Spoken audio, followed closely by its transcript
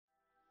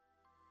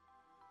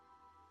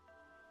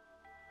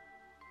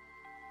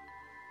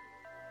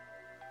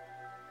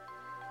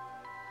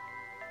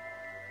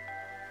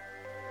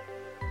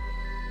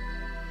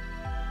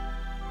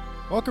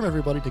Welcome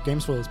everybody to Game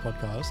Spoilers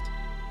Podcast,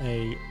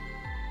 a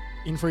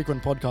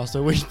infrequent podcast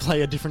where we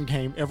play a different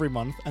game every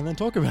month and then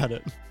talk about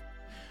it.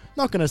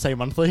 Not going to say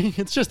monthly,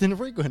 it's just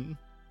infrequent.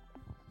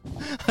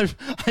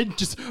 I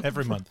just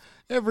Every month.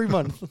 Every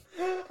month.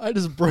 I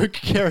just broke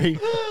Kerry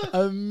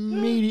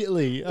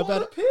immediately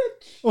about a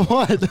pitch!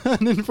 what?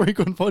 An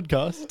infrequent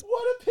podcast.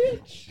 What a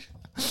pitch!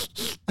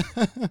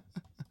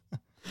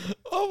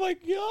 Oh my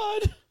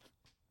god!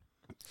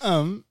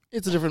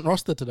 It's a different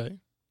roster today.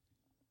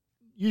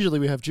 Usually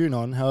we have June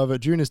on. However,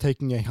 June is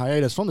taking a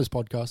hiatus from this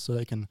podcast so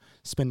they can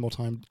spend more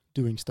time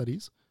doing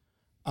studies.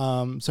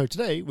 So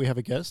today we have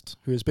a guest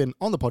who has been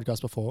on the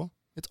podcast before.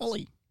 It's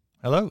Ollie.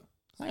 Hello.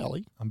 Hi,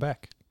 Ollie. I'm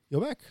back.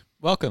 You're back.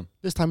 Welcome.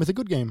 This time with a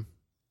good game.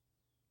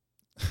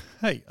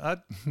 Hey,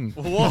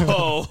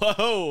 Whoa,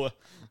 whoa.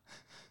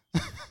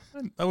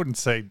 I wouldn't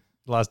say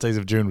Last Days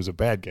of June was a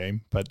bad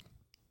game, but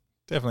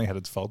definitely had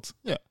its faults.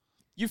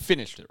 You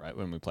finished it, right,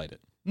 when we played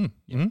it?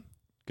 Mm-hmm.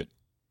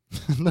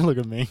 Don't look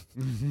at me.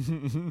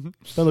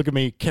 Don't look at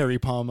me, Kerry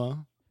Palmer.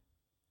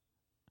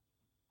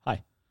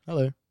 Hi.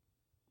 Hello.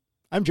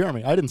 I'm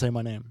Jeremy. I didn't say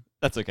my name.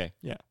 That's okay.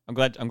 Yeah. I'm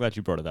glad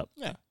you brought it up.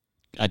 Yeah.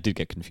 I did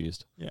get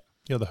confused.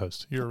 You're the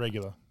host. You're a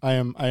regular.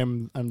 I'm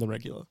the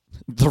regular.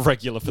 The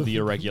regular for the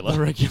irregular.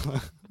 The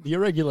regular. The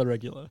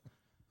irregular.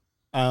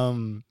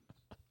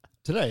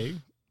 Today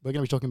we're going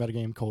to be talking about a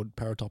game called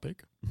Paratopic,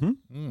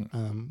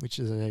 which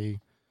is a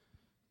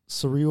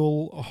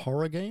surreal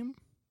horror game.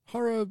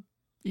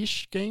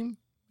 Horror-ish game.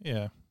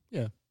 Yeah.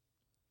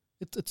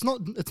 It's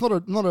not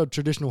a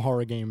traditional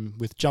horror game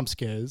with jump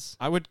scares.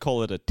 I would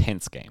call it a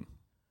tense game.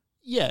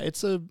 Yeah,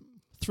 it's a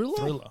thriller.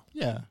 Thriller.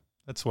 Yeah.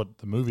 That's what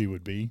the movie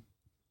would be.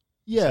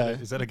 Yeah.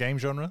 Is that a game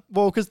genre?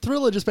 Well, because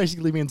thriller just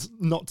basically means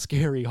not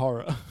scary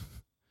horror.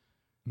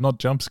 Not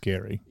jump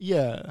scary.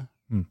 Yeah.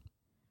 Hmm.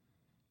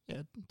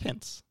 Yeah,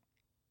 tense.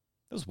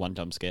 There was one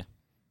jump scare.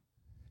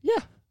 Yeah,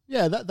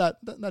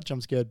 that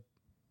jump scare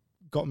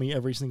got me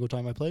every single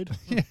time I played.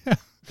 Yeah.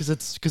 Because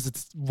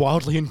it's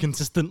wildly and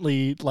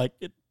consistently like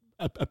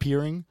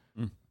appearing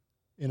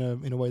in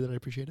a way that I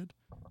appreciated.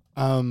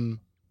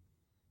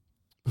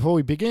 Before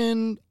we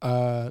begin,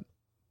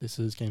 this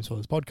is Game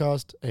Spoilers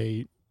Podcast,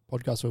 a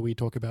podcast where we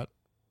talk about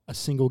a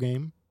single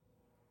game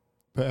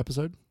per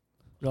episode.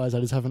 Realize I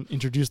just haven't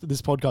introduced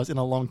this podcast in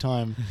a long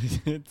time.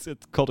 It's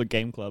called a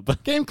game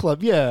club. Game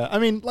club, yeah. I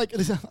mean, like,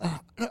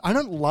 I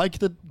don't like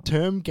the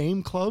term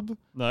game club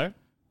No?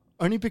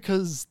 only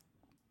because,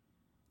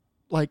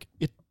 like,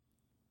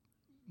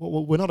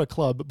 well, we're not a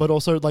club, but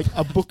also like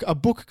a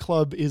book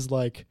club is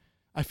like,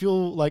 I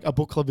feel like a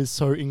book club is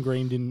so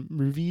ingrained in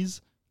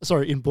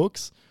in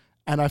books,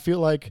 and I feel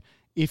like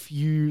if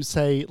you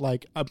say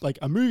like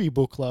a movie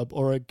book club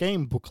or a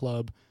game book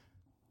club,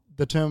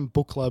 the term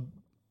book club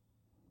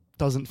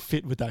doesn't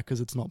fit with that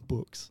because it's not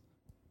books.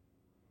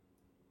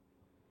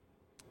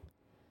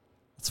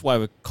 That's why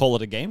we call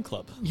it a game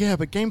club. Yeah,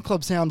 but game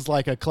club sounds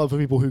like a club for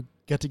people who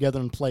get together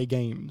and play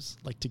games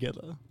like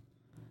together.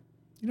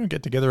 You don't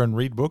get together and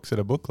read books at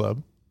a book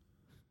club.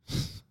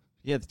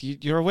 Yeah,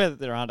 you're aware that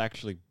there aren't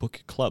actually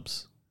book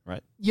clubs,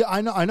 right? Yeah,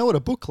 I know what a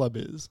book club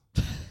is.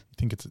 I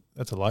think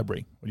that's a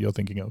library. What you're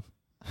thinking of?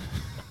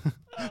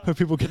 Where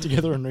people get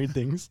together and read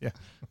things. Yeah.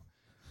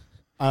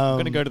 I'm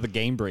going to go to the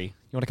Gamebury. You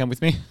want to come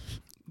with me?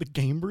 The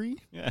Gamebury?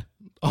 Yeah.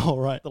 Oh,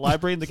 right. The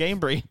library and the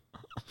Gamebury.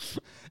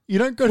 You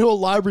don't go to a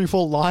library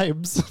for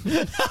libs.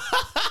 You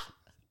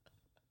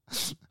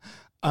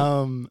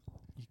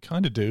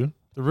kind of do.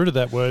 The root of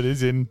that word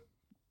is in,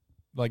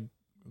 like,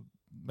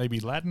 maybe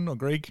Latin or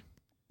Greek.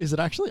 Is it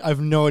actually? I have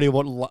no idea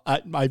what...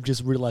 I've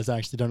just realized I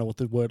actually don't know what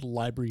the word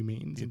library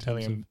means. The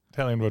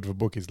Italian word for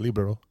book is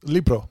libro.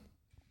 Libro.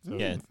 So,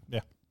 Yeah.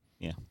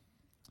 Yeah.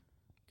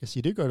 Guess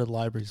you do go to the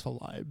libraries for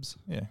libs.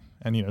 Yeah.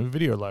 And,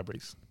 video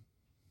libraries.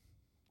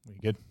 We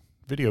get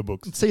video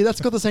books. See, that's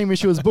got the same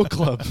issue as book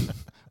club.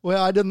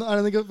 Well, I don't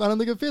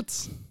think it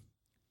fits.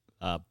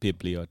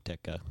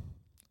 Biblioteca.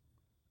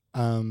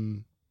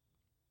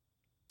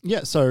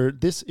 Yeah, so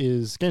this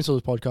is Game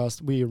Spoilers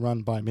Podcast. We are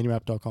run by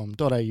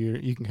minimap.com.au.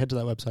 You can head to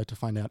that website to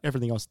find out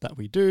everything else that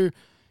we do.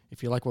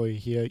 If you like what we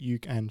hear, you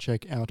can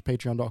check out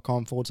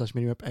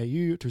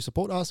patreon.com/minimapau to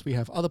support us. We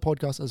have other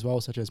podcasts as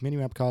well, such as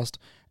Minimapcast,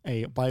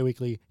 a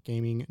bi-weekly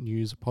gaming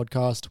news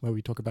podcast where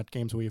we talk about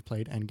games we've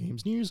played and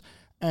games news,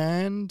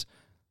 and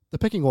The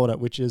Pecking Order,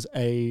 which is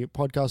a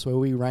podcast where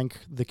we rank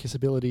the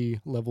kissability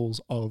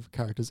levels of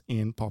characters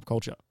in pop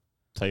culture.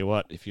 Tell you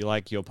what, if you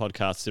like your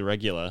podcasts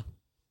irregular,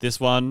 this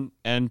one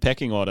and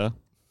Pecking Order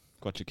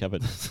got you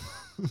covered.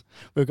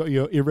 We've got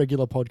your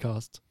irregular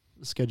podcast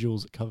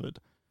schedules covered.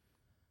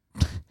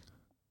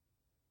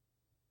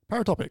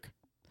 Paratopic.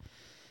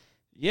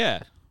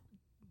 Yeah.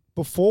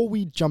 Before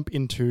we jump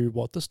into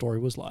what the story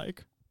was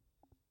like,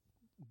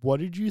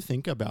 what did you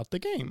think about the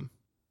game?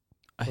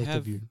 I Both of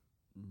have you.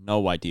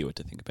 no idea what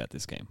to think about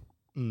this game.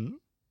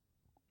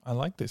 I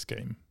like this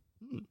game.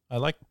 Mm. I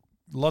like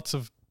lots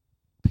of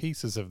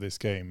pieces of this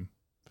game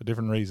for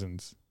different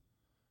reasons.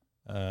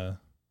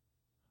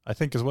 I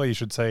think as well you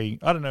should say,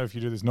 I don't know if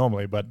you do this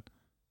normally, but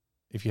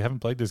if you haven't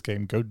played this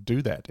game, go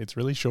do that. It's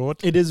really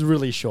short. It is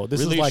really short.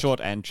 This really is like,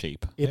 short and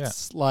cheap.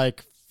 it's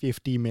like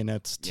 50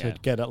 minutes to Yeah.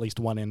 get at least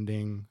one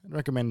ending. I'd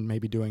recommend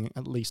maybe doing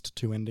at least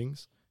 2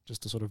 endings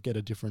just to sort of get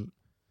a different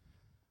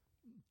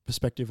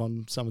perspective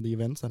on some of the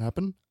events that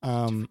happen.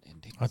 Different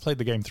endings. I played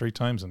the game 3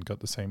 times and got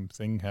the same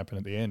thing happen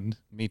at the end.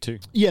 Me too.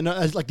 Yeah, no,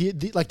 as like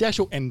the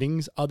actual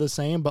endings are the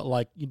same, but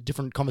like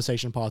different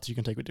conversation paths you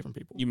can take with different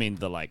people. You mean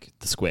the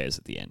squares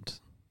at the end,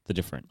 the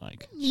different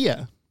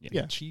Yeah.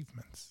 Yeah.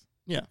 Achievements.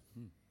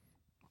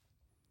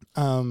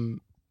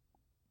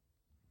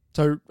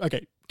 So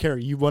okay,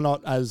 Kerry, you were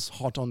not as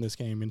hot on this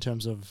game in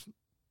terms of.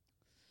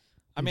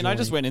 I mean, I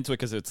just enjoying- went into it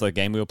because it's a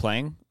game we were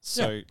playing.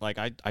 So like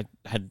I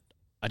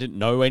didn't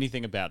know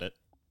anything about it.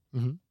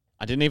 Mhm.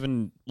 I didn't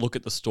even look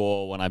at the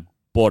store when I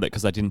bought it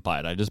because I didn't buy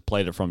it. I just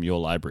played it from your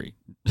library.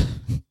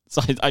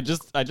 So I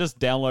just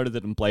downloaded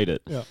it and played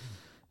it. Yeah.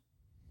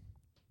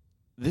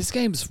 This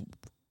game's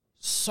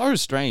so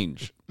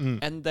strange. Mm.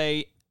 And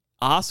they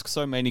ask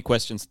so many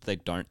questions that they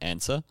don't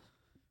answer,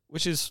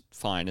 which is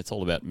fine. It's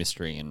all about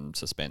mystery and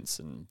suspense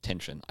and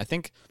tension. I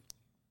think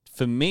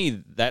for me,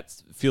 that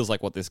feels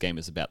like what this game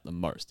is about the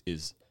most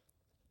is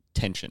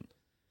tension.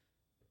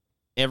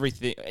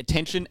 Everything,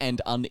 tension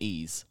and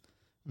unease,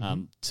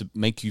 to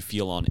make you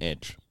feel on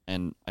edge.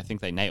 And I think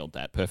they nailed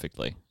that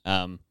perfectly.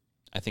 I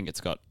think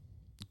it's got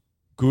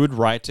good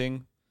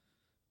writing.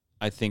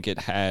 I think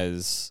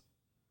its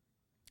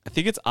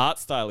art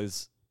style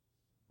is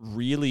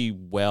really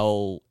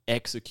well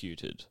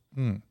executed.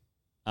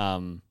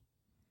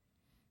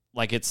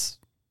 Like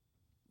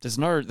there's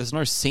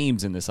no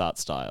seams in this art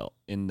style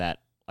in that,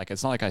 like,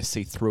 it's not like I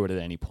see through it at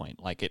any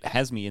point. Like, it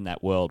has me in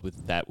that world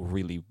with that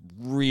really,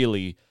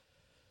 really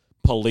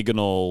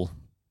polygonal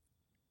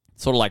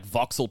sort of like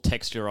voxel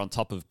texture on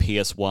top of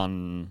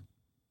PS1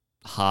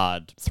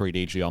 hard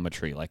 3D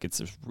geometry. Like,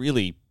 it's a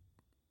really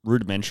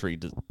rudimentary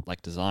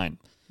design.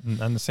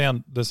 And the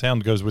sound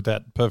goes with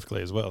that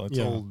perfectly as well. It's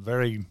Yeah. all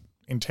very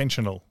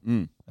intentional,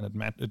 and it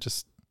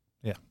matches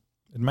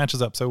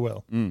up so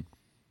well.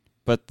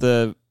 But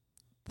the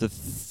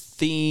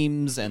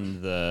themes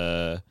and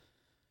the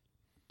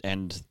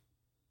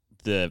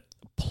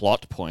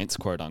plot points,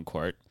 quote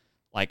unquote,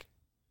 like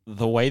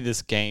the way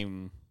this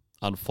game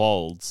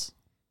unfolds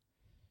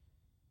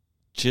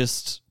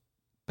just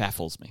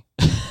baffles me.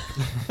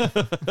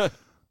 I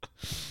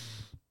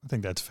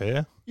think that's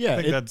fair. Yeah, I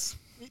think that's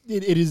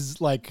it is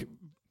like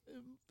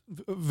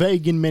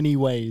vague in many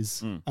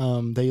ways.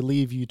 They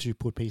leave you to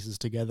put pieces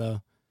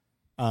together,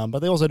 but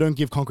they also don't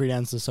give concrete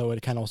answers, so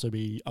it can also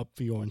be up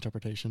for your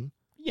interpretation.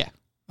 Yeah.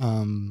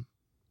 And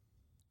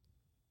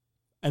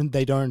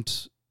they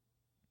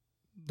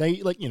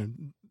like, you know,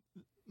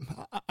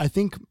 I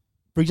think,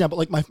 for example,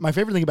 like my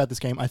favorite thing about this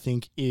game, I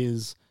think,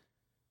 is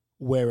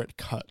where it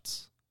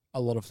cuts a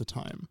lot of the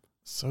time.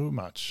 so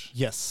much.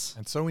 Yes.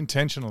 And so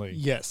intentionally.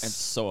 Yes. And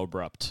so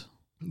abrupt.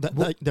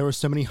 There are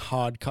so many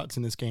hard cuts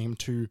in this game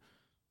to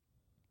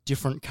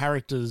different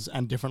characters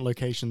and different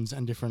locations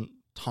and different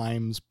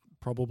times,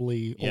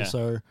 probably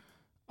also,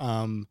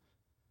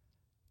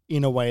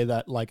 in a way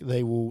that like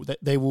they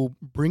will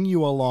bring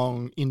you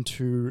along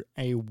into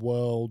a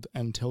world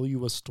and tell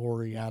you a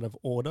story out of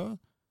order.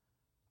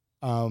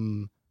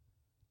 But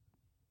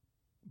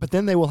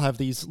then they will have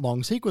these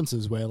long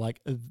sequences where like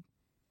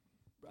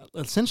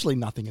essentially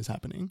nothing is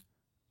happening.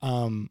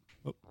 There's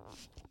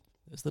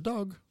the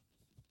dog.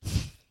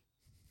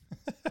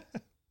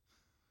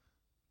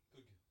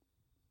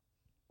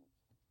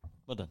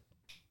 Well done.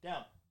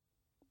 Down.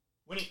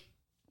 Winnie.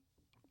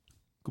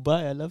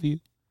 Goodbye, I love you.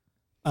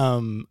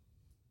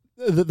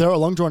 There are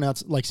long drawn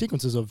out like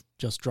sequences of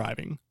just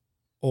driving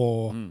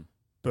or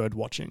bird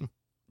watching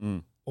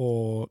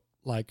or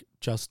like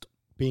just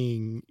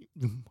waiting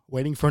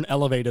for an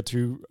elevator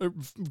to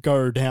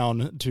go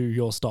down to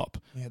your stop.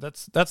 Yeah,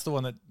 that's the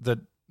one that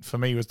for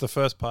me was the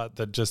first part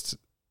that just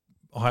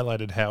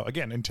highlighted how,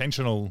 again,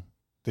 intentional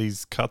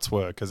these cuts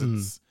were,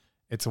 because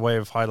it's a way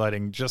of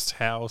highlighting just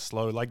how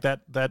slow, like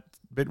that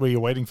bit where you're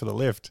waiting for the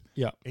lift.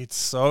 Yeah. It's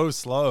so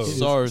slow. It is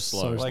so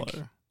slow. Like,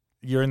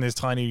 you're in this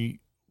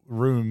tiny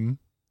room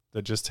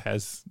that just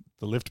has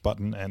the lift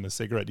button and the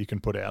cigarette you can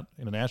put out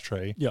in an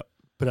ashtray. Yeah.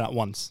 Put it out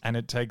once. And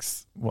it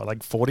takes,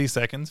 like 40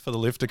 seconds for the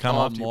lift to come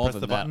after you press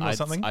the button or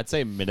something? I'd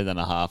say a minute and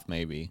a half,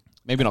 maybe.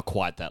 Maybe not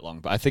quite that long,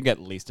 but I think at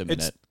least a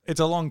minute. It's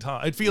a long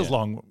time. It feels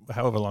long,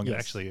 however long it Yes.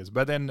 actually is.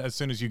 But then as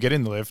soon as you get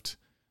in the lift,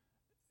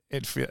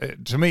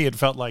 to me, it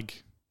felt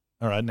like,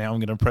 all right, now I'm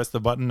going to press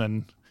the button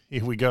and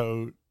here we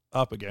go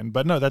up again.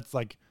 But no, that's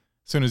like,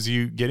 as soon as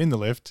you get in the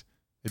lift,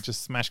 it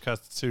just smash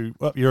cuts to,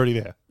 well, you're already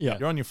there. Yeah.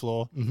 You're on your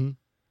floor. Mm-hmm.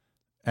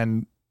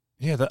 And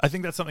yeah, I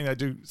think that's something they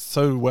do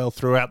so well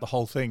throughout the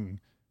whole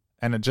thing.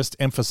 And it just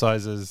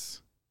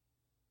emphasizes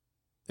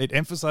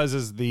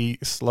the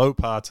slow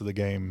parts of the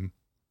game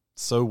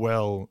so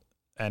well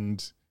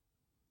and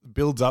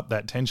builds up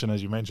that tension,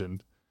 as you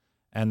mentioned.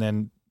 And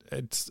then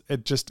it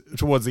just,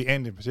 towards the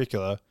end in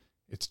particular,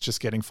 it's just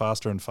getting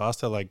faster and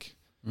faster. Like,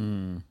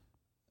 there's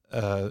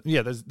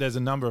a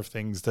number of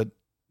things that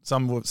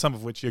some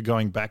of which you're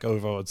going back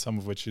over, or some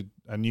of which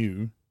are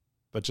new,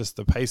 but just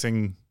the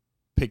pacing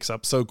picks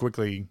up so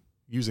quickly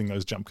using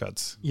those jump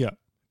cuts. Yeah.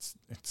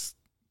 It's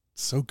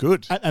so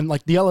good. And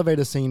like the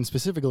elevator scene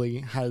specifically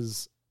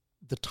has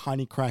the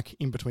tiny crack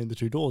in between the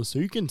two doors. So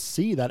you can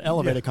see that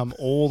elevator come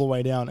all the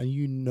way down and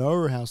you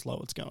know how slow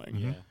it's going.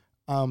 Yeah.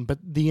 But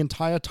the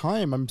entire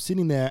time I'm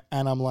sitting there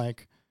and I'm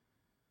like,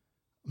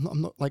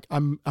 I'm not like,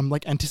 I'm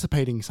like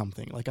anticipating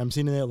something. Like I'm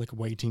sitting there like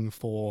waiting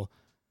for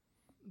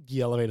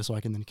the elevator so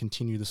I can then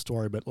continue the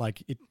story. But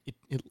like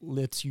it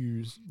lets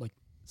you like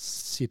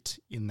sit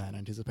in that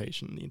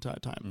anticipation the entire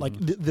time. Like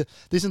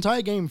this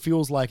entire game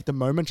feels like the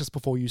moment just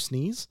before you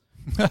sneeze.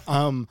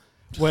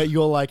 Where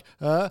you're like,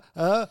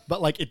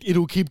 but like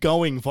it'll keep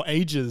going for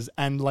ages,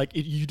 and like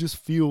you just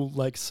feel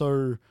like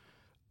so,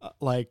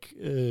 like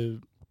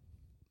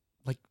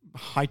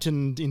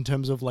heightened in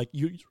terms of like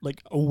you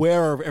like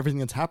aware of everything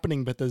that's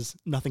happening, but there's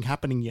nothing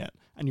happening yet,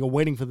 and you're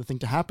waiting for the thing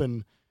to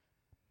happen,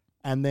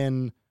 and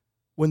then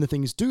when the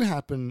things do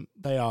happen,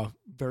 they are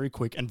very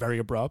quick and very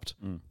abrupt,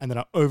 and then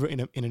are over in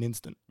an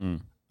instant,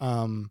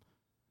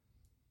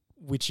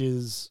 which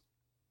is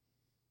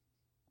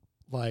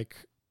like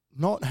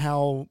not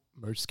how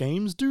most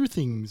games do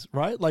things,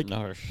 right? Like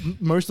No.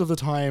 most of the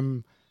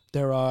time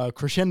there are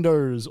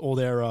crescendos or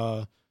there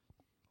are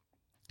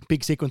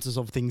big sequences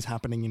of things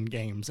happening in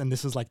games, and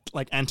this is like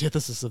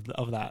antithesis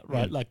of that,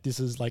 right? Like this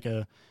is like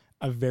a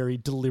very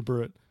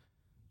deliberate,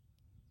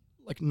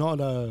 like not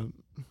a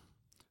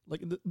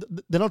like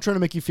they're not trying to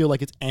make you feel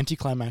like it's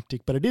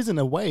anticlimactic, but it is in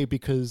a way,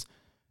 because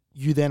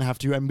you then have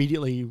to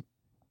immediately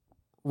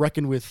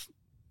reckon with,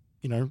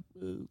 you know,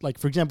 like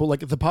for example,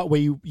 like the part where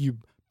you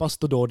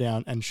bust the door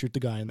down and shoot the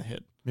guy in the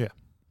head. Yeah.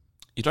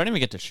 You don't even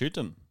get to shoot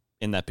them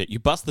in that bit. You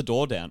bust the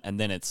door down and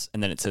then it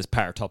says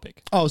paratopic.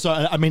 Oh, so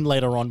I mean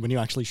later on when you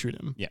actually shoot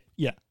him. Yeah.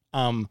 Yeah.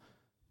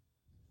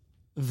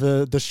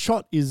 The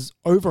shot is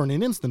over in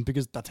an instant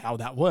because that's how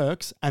that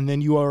works, and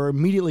then you are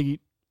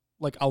immediately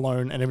like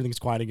alone and everything's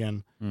quiet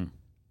again.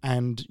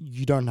 And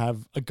you don't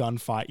have a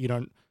gunfight. You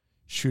don't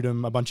shoot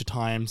him a bunch of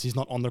times. He's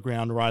not on the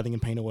ground writhing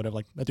in pain or whatever.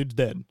 Like that dude's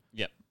dead.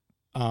 Yep.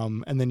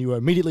 And then you are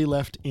immediately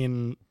left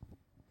in,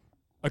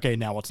 okay,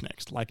 now what's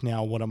next? Like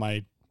now what am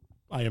I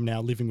am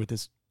now living with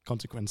this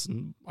consequence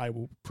and I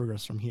will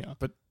progress from here.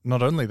 But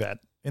not only that,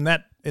 in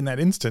that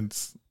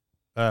instance,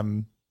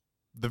 the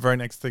very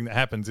next thing that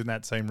happens in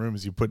that same room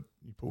is you put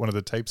one of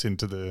the tapes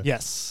into the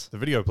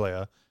video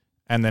player,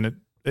 and then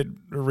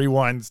it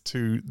rewinds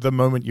to the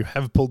moment you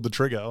have pulled the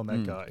trigger on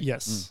that guy.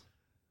 Yes.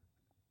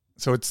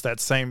 So it's that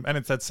same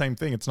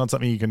thing. It's not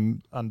something you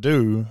can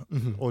undo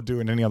or do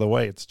in any other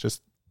way. It's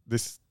just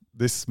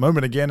this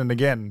moment again and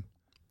again.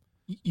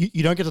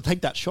 You don't get to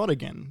take that shot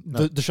again.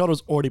 No. The shot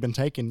has already been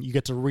taken. You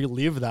get to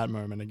relive that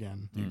moment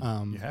again.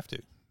 You have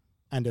to.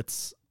 And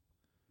it's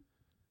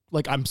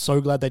like, I'm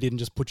so glad they didn't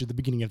just put you at the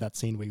beginning of that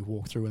scene where you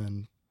walk through and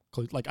then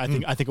close. Like I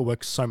think it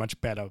works so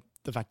much better.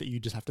 The fact that you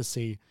just have to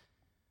see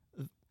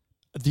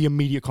the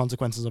immediate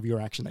consequences of your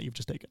action that you've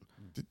just taken.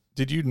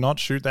 Did you not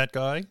shoot that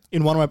guy?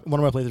 In one of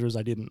my playthroughs,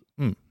 I didn't.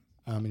 And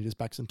he just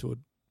backs into a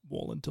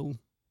wall until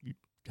you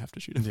have to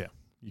shoot him. Yeah,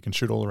 you can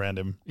shoot all around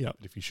him. Yeah,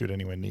 but if you shoot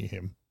anywhere near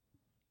him,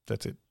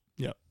 that's it.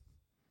 Yeah,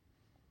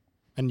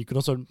 and you can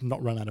also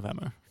not run out of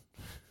ammo.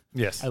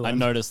 Yes, I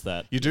noticed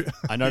that. You do.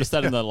 I noticed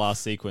that in the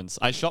last sequence.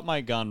 I shot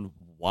my gun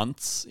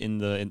once in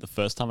the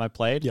first time I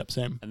played. Yep,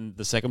 same. And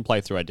the second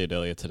playthrough I did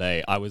earlier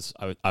today, I was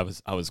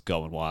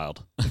going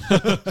wild.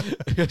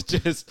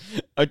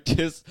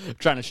 just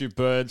trying to shoot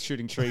birds,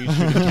 shooting trees,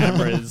 shooting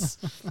cameras.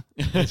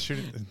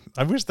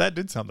 I wish that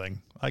did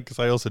something. Because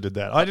I also did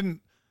that. I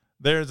didn't.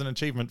 There is an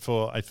achievement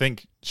for, I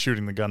think,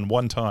 shooting the gun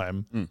one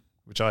time,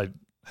 which I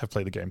have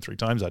played the game 3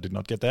 times. I did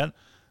not get that.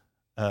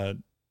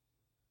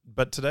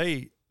 But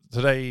today,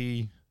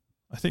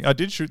 I think I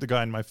did shoot the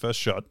guy in my first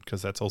shot,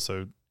 because that's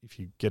also, if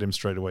you get him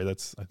straight away,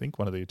 that's, I think,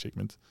 one of the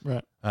achievements.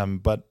 Right.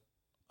 But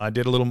I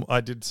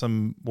did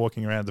some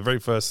walking around. The very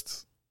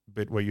first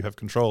bit where you have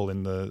control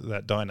in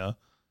that diner.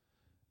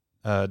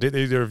 Did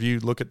either of you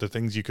look at the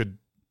things you could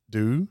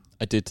do?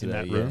 I did today,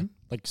 in that room.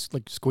 Like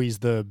squeeze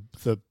the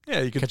You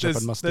could. ketchup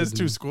and mustard.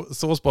 There's 2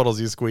 sauce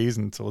bottles you squeeze,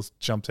 and sauce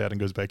jumps out and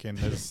goes back in.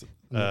 There's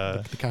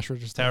the cash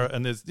register. tarot,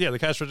 and there's the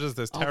cash registers.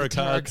 There's tarot the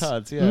tarot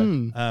cards.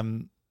 yeah.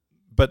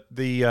 But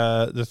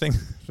the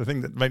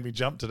thing that made me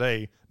jump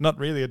today, not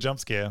really a jump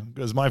scare, it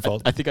was my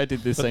fault. I think I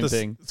did the same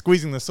thing.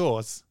 Squeezing the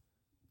sauce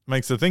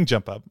makes the thing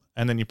jump up,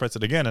 and then you press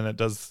it again, and it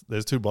does.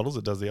 There's 2 bottles.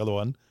 It does the other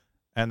one,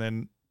 and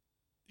then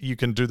you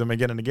can do them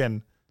again and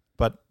again.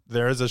 But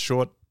there is a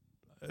short,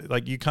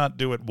 like you can't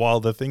do it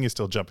while the thing is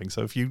still jumping.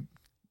 So if you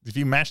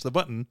mash the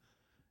button,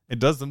 it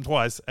does them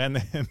twice, and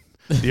then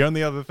the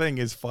only other thing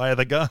is fire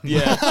the gun.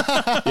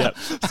 Yeah. Yep.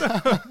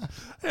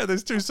 So,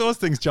 there's 2 sauce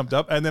things jumped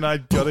up, and then I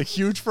got a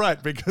huge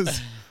fright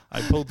because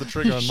I pulled the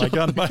trigger on my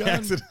gun by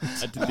accident.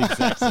 I did the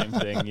exact same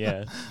thing,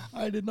 yeah.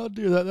 I did not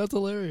do that. That's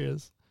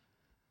hilarious.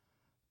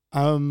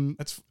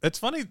 It's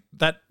funny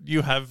that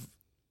you have.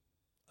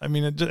 I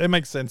mean, it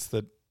makes sense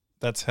that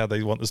that's how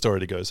they want the story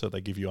to go, so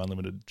they give you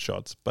unlimited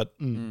shots. But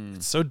Mm.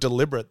 it's so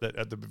deliberate that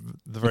at the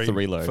very the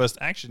reload. first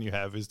action you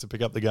have is to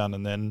pick up the gun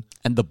and then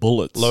And the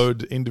bullets.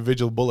 load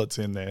individual bullets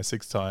in there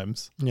 6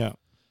 times. Yeah.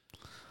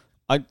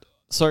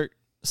 So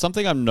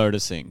something I'm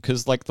noticing,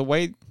 because like the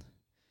way,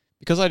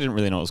 because I didn't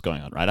really know what was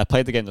going on, right? I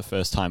played the game the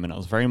first time and I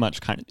was very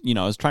much kind of,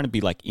 I was trying to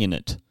be like in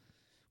it,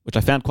 which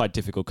I found quite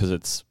difficult because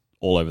it's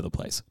all over the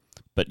place.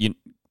 But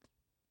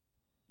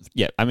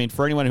I mean,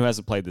 for anyone who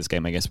hasn't played this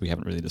game, I guess we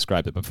haven't really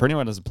described it, but for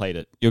anyone who hasn't played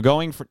it, you're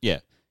going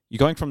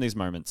from these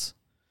moments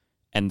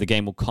and the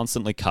game will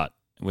constantly cut.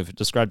 And we've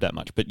described that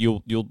much, but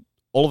you'll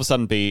all of a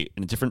sudden be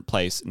in a different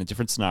place, in a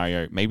different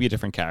scenario, maybe a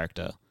different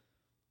character.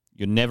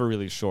 You're never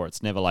really sure.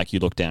 It's never like you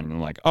look down and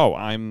you're like, oh,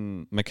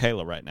 I'm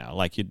Michaela right now.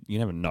 Like you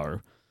never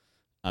know.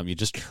 You're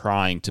just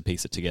trying to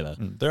piece it together.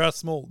 There are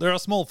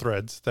small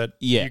threads that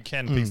Yeah. you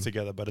can piece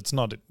together, but it's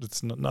not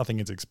nothing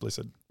is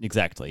explicit.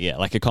 Exactly. Yeah,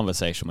 like a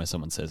conversation where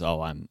someone says,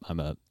 "Oh, I'm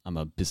a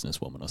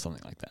businesswoman" or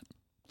something like that.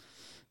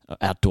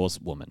 Outdoors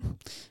woman.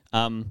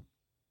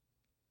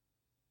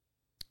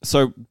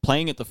 So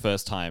playing it the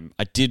first time,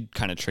 I did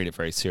kind of treat it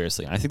very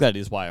seriously. And I think that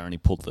is why I only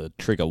pulled the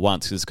trigger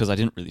once, is because I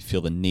didn't really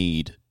feel the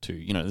need to,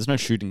 there's no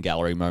shooting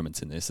gallery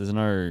moments in this. There's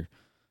no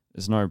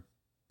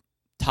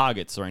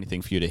targets or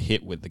anything for you to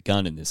hit with the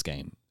gun in this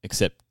game,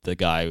 except the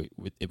guy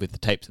with the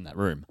tapes in that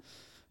room.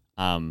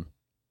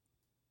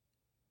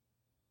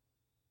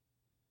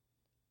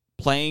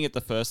 Playing it the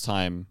first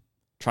time,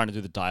 trying to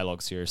do the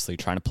dialogue seriously,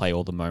 trying to play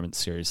all the moments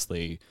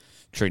seriously,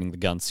 treating the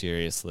gun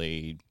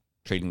seriously,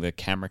 treating the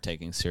camera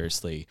taking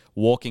seriously,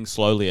 walking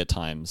slowly at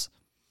times,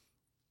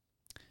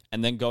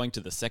 and then going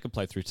to the second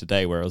playthrough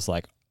today where I was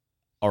like,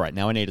 all right,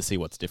 now I need to see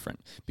what's different.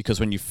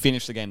 Because when you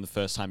finish the game the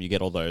first time, you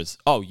get all those,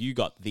 oh, you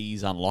got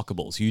these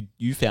unlockables,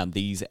 you found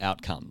these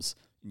outcomes,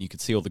 and you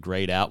could see all the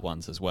grayed out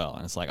ones as well.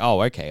 And it's like,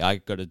 oh, okay, I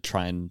got to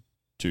try and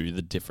do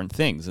the different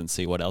things and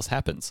see what else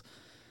happens.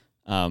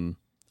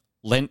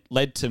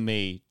 Led to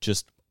me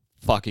just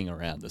fucking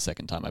around the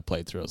second time I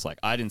played through. I was like,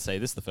 I didn't say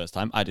this the first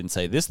time. I didn't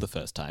say this the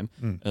first time.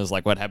 It was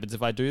like, what happens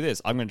if I do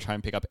this? I'm going to try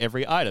and pick up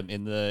every item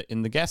in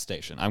the gas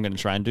station. I'm going to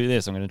try and do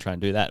this. I'm going to try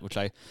and do that, which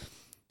I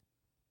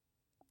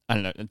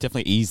don't know. It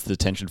definitely eased the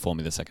tension for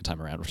me the second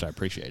time around, which I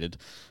appreciated.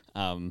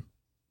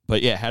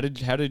 But yeah, how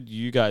did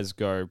you guys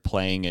go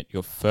playing it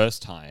your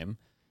first time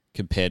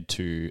compared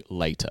to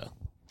later?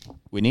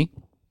 Winnie?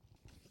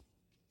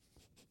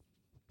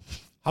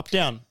 Up,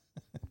 down.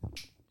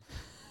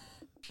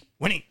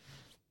 Winnie.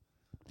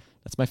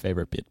 That's my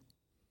favorite bit.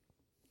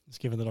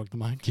 Just giving the dog the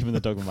mic. Giving the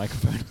dog a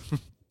microphone.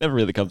 Never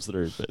really comes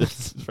through, but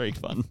it's very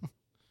fun.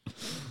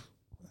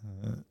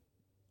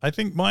 I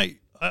think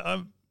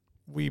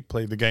we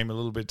played the game a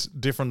little bit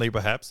differently,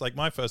 perhaps. Like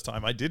my first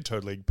time, I did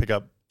totally pick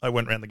up. I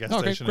went around the gas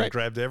station and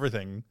grabbed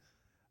everything,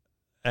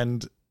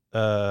 and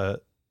there's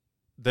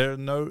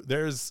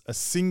a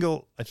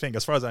single. I think,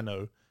 as far as I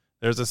know,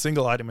 there's a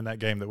single item in that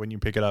game that when you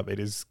pick it up, it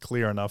is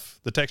clear enough.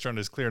 The text on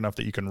it is clear enough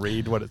that you can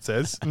read what it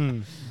says.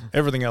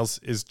 Everything else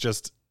is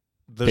just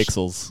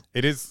Pixels.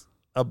 It is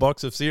a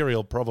box of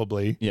cereal,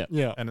 probably. Yeah.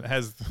 Yeah. And it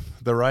has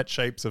the right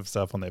shapes of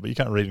stuff on there, but you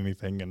can't read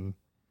anything. And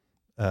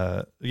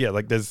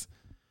like there's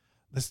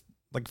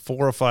like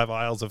 4 or 5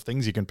 aisles of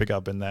things you can pick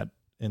up in that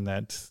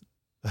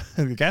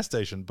gas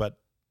station, but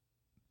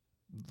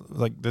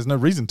like there's no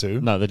reason to.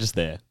 No, they're just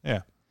there.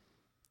 Yeah.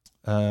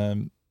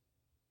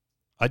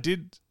 I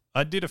did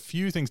a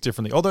few things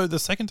differently. Although the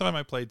second time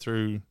I played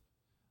through,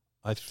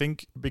 I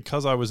think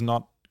because I was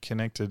not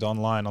connected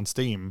online on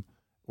Steam,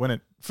 when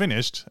it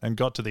finished and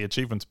got to the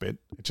achievements bit,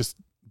 it just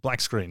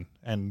black screen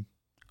and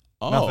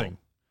nothing.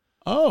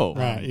 Oh.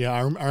 Right. Yeah.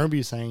 I remember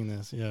you saying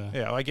this. Yeah.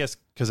 Yeah, I guess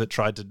because it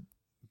tried to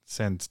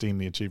send Steam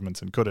the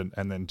achievements and couldn't,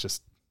 and then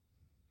just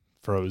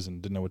froze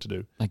and didn't know what to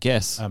do. I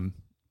guess.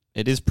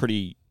 It is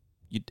pretty...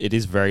 It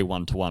is very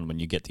one-to-one when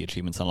you get the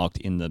achievements unlocked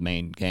in the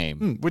main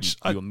game. Which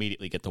you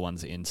immediately get the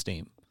ones in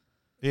Steam.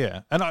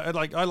 Yeah, and I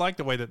like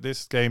the way that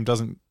this game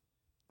doesn't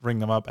ring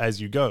them up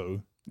as you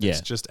go. Yeah.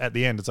 It's just at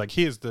the end. It's like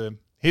here's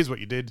what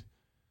you did.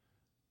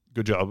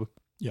 Good job.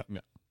 Yeah.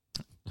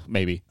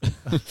 Maybe.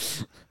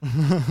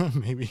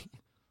 Maybe.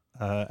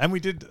 And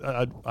we did.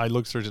 I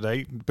looked through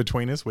today.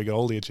 Between us, we got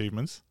all the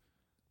achievements.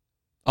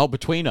 Oh,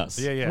 between us.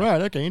 Yeah.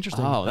 Right. Okay.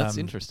 Interesting. Oh, that's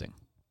interesting.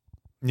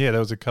 Yeah,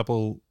 there was a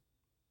couple.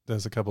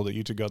 There's a couple that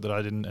you two got that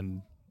I didn't,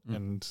 and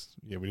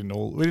yeah, we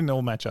didn't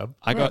all match up.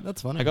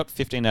 That's funny. I got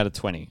 15 out of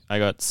 20. I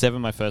got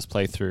 7 my first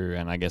playthrough,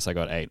 and I guess I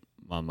got 8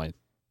 on my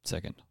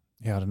second.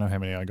 Yeah, I don't know how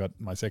many I got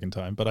my second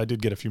time, but I did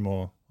get a few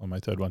more on my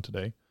third one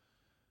today.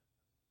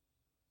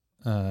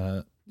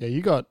 Yeah,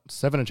 you got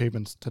 7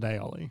 achievements today,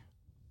 Ollie.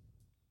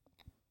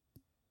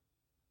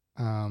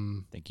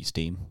 Thank you,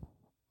 Steam.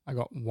 I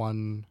got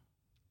 1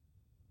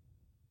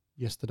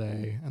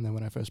 yesterday, and then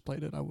when I first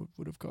played it, I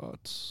would have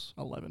got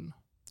 11.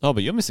 Oh,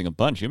 but you're missing a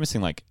bunch. You're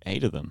missing like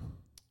 8 of them.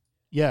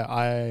 Yeah,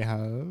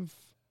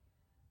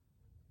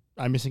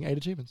 I'm missing 8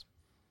 achievements.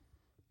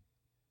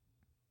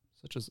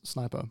 Such as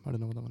Sniper. I don't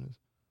know what that one is.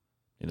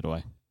 Neither do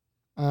I.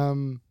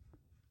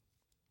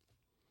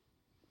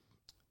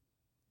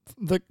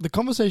 The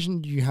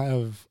conversation you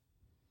have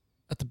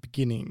at the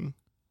beginning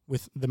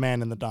with the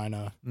man in the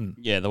diner. Mm.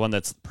 Yeah, the one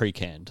that's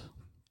pre-canned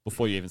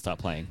before you even start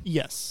playing.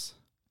 Yes.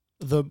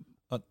 The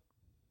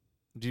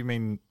Do you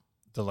mean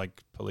the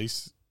like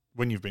police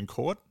when you've been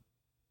caught,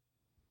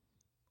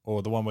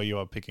 or the one where you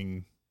are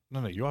picking?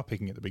 No, you are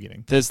picking at the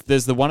beginning. There's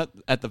the one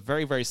at the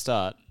very, very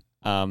start.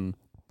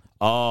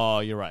 Oh,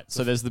 you're right.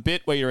 So there's the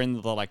bit where you're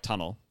in the like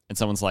tunnel and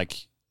someone's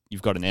like,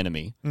 you've got an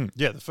enemy.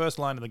 Yeah, the first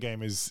line of the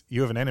game is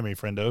 "You have an enemy,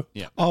 friendo,"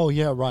 Oh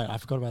yeah, right. I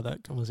forgot about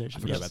that conversation.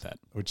 I forgot Yes. about that.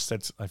 which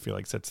I feel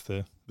like sets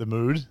the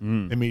mood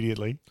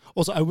immediately.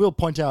 Also, I will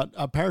point out,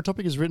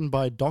 Paratopic is written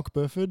by Doc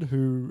Burford,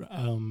 who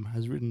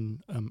has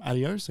written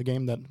Adios, a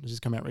game that has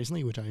just come out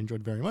recently, which I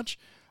enjoyed very much.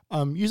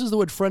 Uses the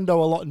word friendo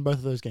a lot in both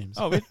of those games.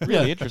 Oh,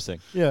 really interesting.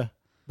 Yeah.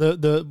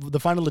 The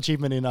final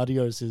achievement in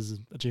Adios is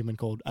an achievement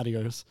called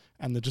Adios,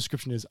 and the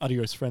description is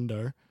Adios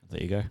Friendo.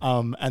 There you go.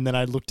 And then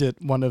I looked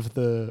at one of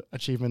the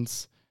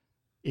achievements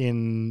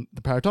in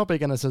the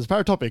Paratopic, and it says,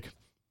 Paratopic,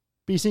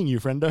 be seeing you,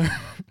 friendo.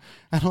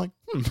 And I'm like,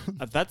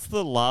 That's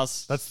the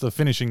last. That's the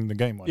finishing the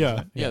game one. Yeah. isn't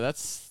it? yeah,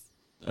 that's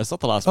not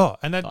the last. Oh,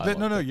 and that dialogue,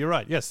 no, but- you're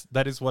right. Yes,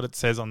 that is what it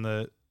says on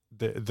the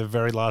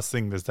very last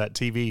thing. There's that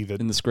TV that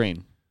in the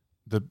screen.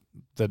 that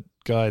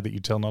guy that you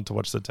tell not to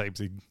watch the tapes.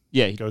 He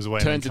Yeah, he goes away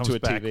turns and then into comes a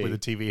back TV. with a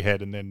TV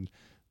head, and then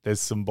there's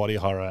some body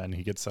horror, and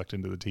he gets sucked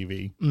into the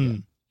TV.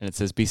 and it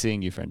says, "Be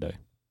seeing you, friendo."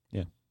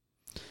 Yeah.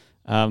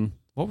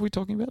 What were we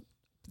talking about?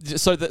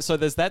 So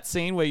there's that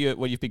scene where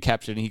you've been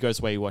captured, and he goes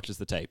away, he watches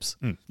the tapes,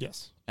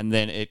 yes. and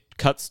then it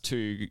cuts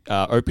to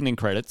opening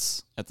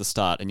credits at the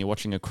start, and you're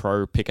watching a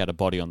crow pick out a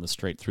body on the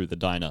street through the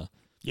diner.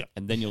 Yep.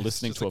 And then you're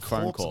listening Just to a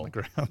phone corpse on call. the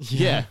ground.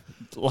 Yeah.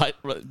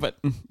 But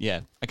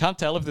yeah, I can't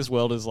tell if this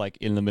world is like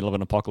in the middle of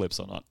an apocalypse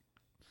or not.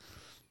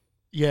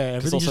 Yeah, Because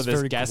everything's also just there's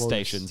very gas close.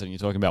 stations, and you're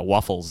talking about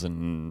waffles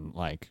and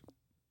like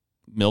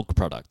milk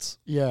products.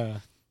 Yeah.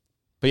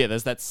 But yeah,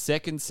 there's that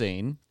second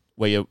scene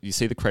where you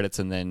see the credits,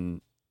 and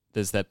then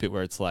there's that bit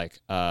where it's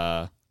like,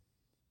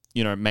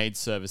 maid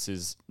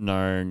services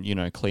known,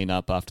 clean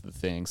up after the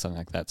thing, something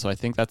like that. So I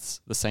think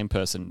that's the same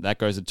person. That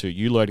goes into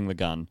you loading the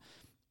gun,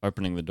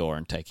 opening the door,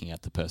 and taking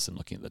out the person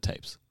looking at the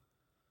tapes.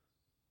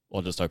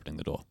 Or just opening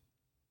the door.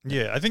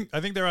 Yeah, I think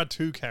there are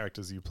two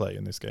characters you play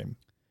in this game.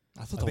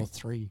 I thought there were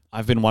three.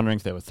 I've been wondering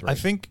if there were three. I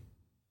think,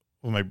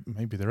 well,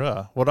 maybe there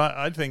are. What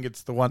I think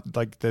it's the one,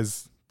 like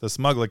there's the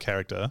smuggler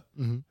character,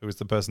 who is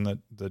the person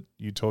that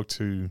you talk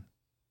to. You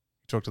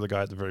talk to the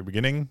guy at the very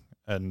beginning,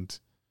 and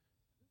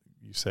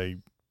you say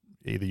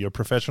either you're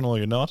professional or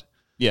you're not.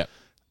 Yeah.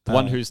 The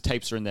one whose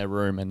tapes are in their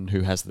room and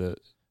who has the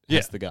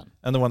gun.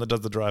 And the one that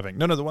does the driving.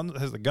 No, the one that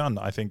has the gun,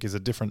 I think, is a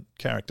different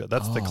character.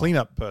 That's the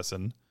cleanup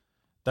person.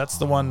 That's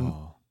the one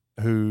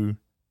who,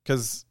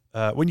 because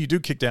when you do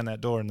kick down that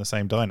door in the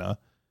same diner,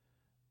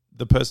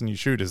 the person you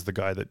shoot is the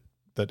guy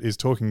that is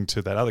talking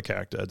to that other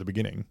character at the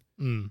beginning.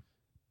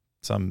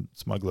 Some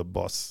smuggler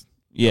boss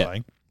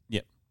guy.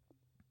 Yeah.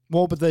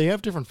 Well, but they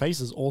have different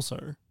faces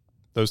also.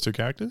 Those two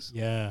characters?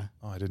 Yeah.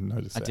 Oh, I didn't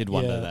notice I that. did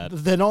wonder that.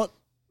 They're not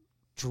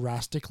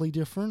drastically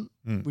different,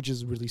 Mm. which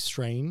is really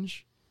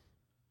strange.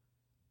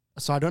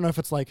 So I don't know if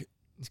it's like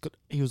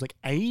he was like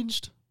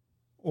aged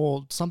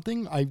or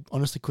something. I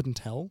honestly couldn't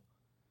tell.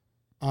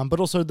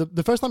 But also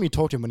the first time you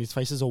talk to him when his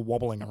face is all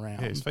wobbling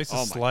around, Yeah, his face Oh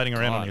my is sliding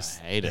around on God, his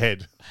I hate it.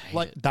 head.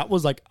 like that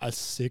was like a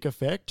sick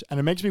effect, and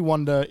it makes me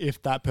wonder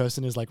if that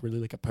person is like really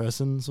like a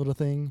person sort of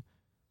thing.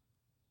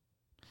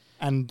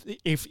 And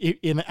if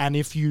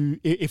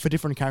a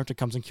different character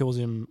comes and kills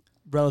him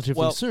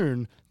relatively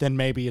soon, then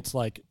maybe it's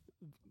like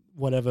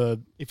whatever.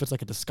 If it's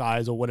like a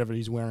disguise or whatever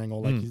he's wearing,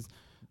 or like he's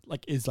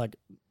like is like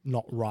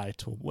not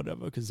right or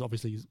whatever, because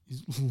obviously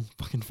his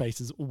fucking face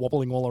is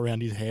wobbling all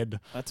around his head.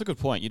 That's a good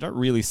point. You don't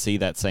really see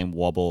that same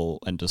wobble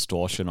and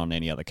distortion on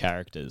any other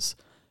characters.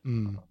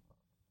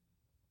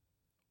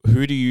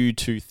 Who do you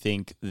two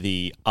think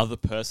the other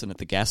person at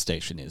the gas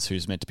station is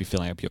who's meant to be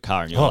filling up your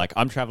car? And you're like,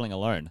 I'm traveling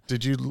alone.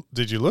 Did you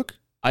look?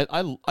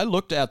 I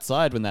looked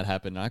outside when that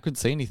happened, and I couldn't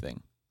see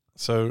anything.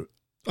 So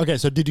Okay,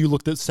 so did you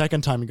look the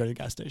second time you go to the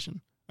gas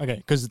station? Okay,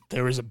 because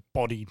there is a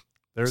body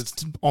there's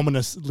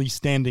ominously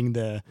standing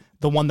there.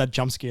 The one that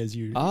jump scares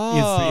you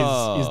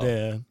is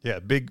there.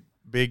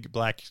 big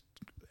black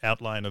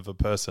outline of a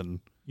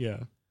person Yeah,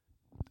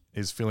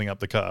 is filling up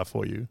the car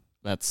for you.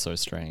 That's so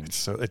strange.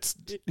 So it's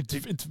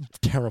it's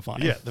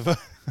terrifying. yeah.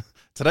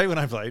 Today when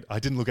I played, I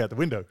didn't look out the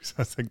window. So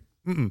I was like,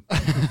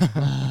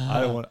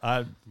 I don't want.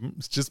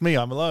 It's just me.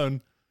 I'm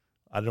alone.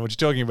 I don't know what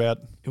you're talking about.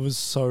 It was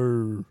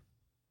so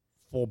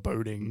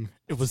foreboding.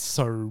 It was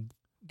so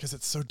Because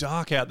it's so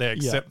dark out there.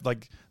 Except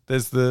like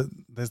there's the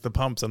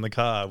pumps on the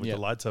car with the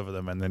lights over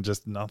them, and then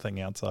just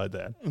nothing outside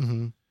there.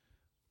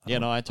 Yeah,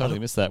 no, I totally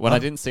missed that. When I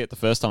didn't see it the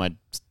first time, I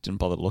just didn't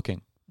bother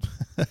looking.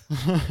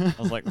 I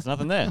was like, there's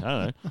nothing there.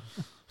 I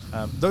don't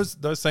know.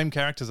 Those same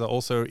characters are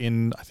also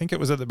in. I think it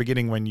was at the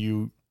beginning when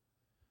you.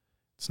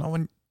 It's not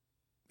when.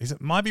 It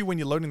might be when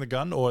you're loading the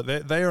gun, or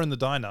they are in the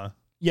diner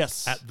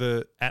yes. at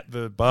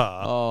the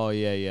bar. Oh,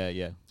 yeah.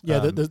 Yeah,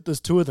 there's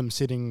two of them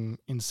sitting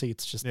in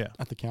seats just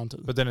at the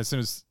counters. But then as soon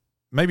as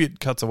maybe it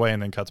cuts away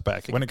and then cuts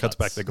back. When it cuts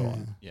back, they're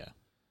gone. Yeah.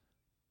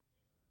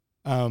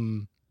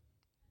 The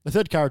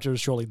third character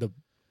is surely the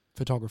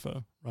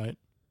photographer, right?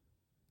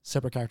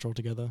 Separate character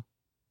altogether.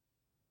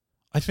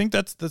 I think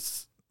that's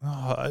the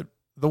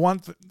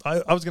one.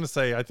 I was going to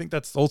say I think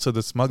that's also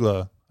the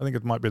smuggler. I think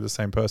it might be the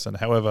same person.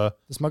 However,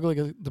 The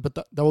smuggler, but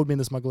that would mean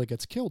the smuggler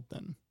gets killed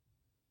then,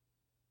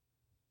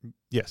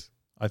 yes,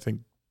 I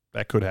think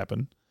that could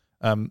happen.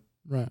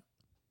 right?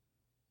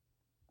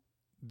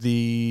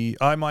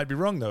 I might be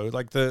wrong though.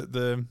 Like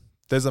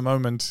there's a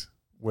moment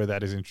where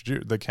that is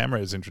introduced. The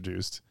camera is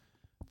introduced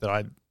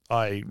that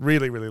I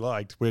really really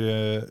liked.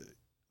 Where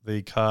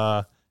the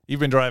car you've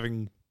been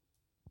driving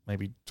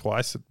maybe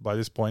twice by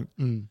this point,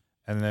 Mm.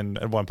 and then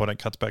at one point it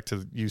cuts back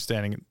to you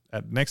standing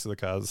next to the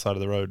car, the side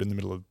of the road in the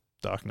middle of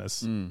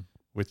darkness,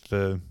 with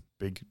the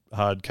big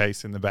hard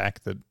case in the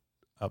back. That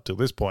up till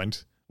this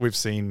point we've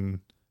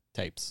seen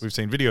Tapes.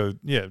 video,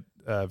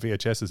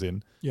 VHSs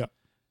in. Yeah.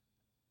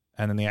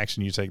 And then the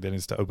action you take then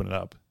is to open it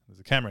up. There's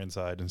a camera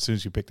inside, and as soon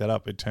as you pick that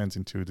up, it turns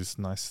into this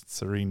nice,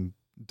 serene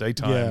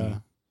daytime, Yeah.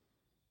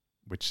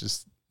 which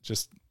is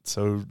just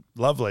so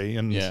lovely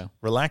and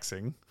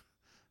relaxing.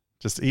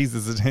 Just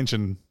eases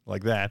attention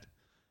like that.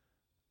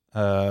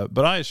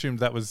 But I assumed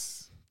that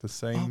was the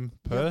same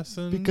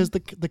person. Because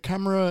the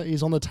camera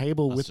is on the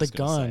table with the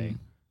gun.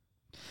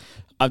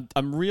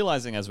 I'm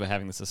realizing as we're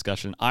having this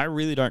discussion, I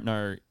really don't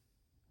know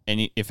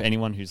if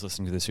anyone who's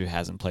listening to this who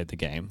hasn't played the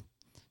game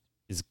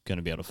is going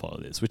to be able to follow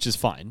this, which is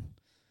fine.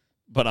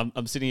 But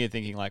I'm sitting here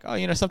thinking like,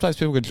 sometimes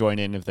people can join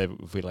in if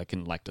we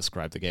can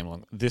describe the game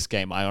along. This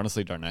game, I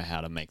honestly don't know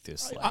how to make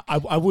this.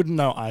 I wouldn't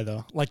know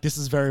either. Like, this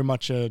is very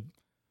much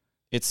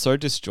it's so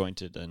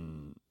disjointed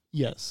and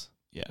yes.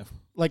 Yeah.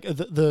 Like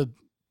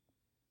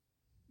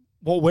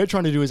what we're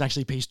trying to do is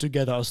actually piece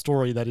together a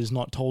story that is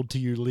not told to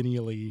you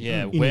linearly.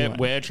 Yeah,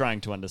 we're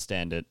trying to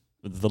understand it,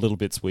 the little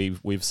bits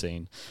we've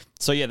seen.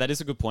 So yeah, that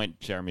is a good point,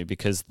 Jeremy,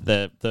 because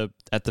the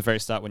at the very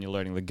start when you're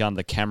loading the gun,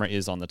 the camera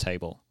is on the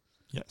table.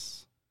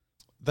 Yes.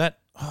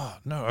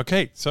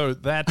 Okay. So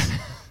that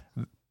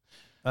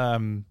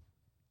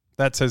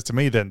that says to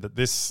me then that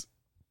this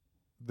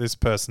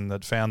person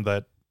that found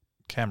that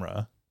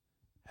camera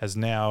has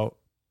now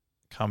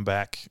come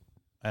back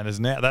and is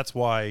now that's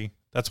why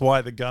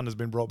the gun has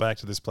been brought back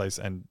to this place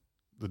and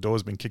the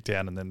door's been kicked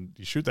down, and then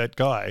you shoot that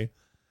guy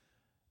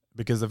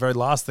because the very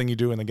last thing you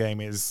do in the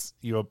game is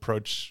you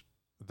approach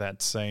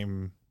that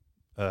same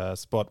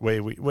spot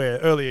where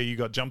earlier you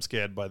got jump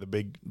scared by the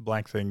big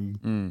black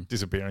thing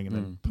disappearing and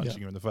then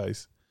punching you in the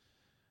face.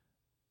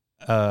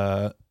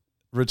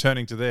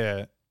 Returning to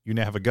there, you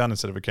now have a gun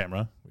instead of a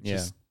camera, which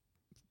is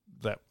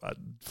that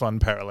fun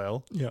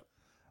parallel. Yeah.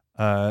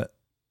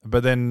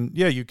 But then,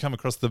 you come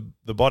across the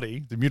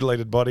body, the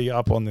mutilated body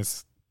up on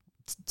this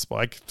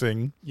spike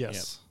thing.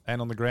 Yes. And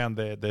on the ground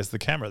there's the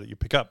camera that you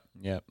pick up.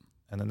 Yep.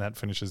 And then that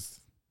finishes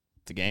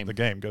the game. The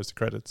game goes to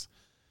credits.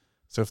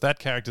 So if that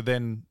character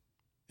then,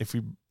 if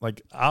we,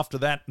 after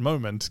that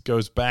moment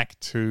goes back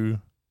to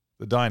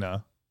the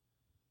diner,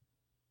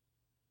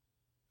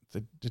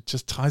 it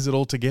just ties it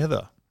all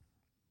together.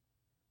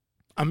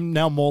 I'm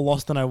now more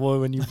lost than I was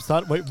when you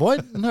started. Wait,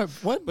 what? No,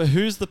 what? But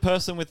who's the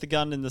person with the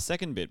gun in the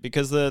second bit?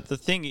 Because the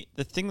thing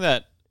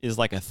that is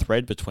like a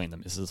thread between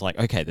them is like,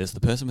 okay, there's the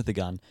person with the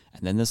gun,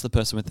 and then there's the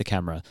person with the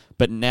camera.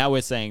 But now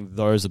we're saying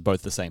those are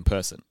both the same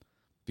person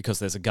because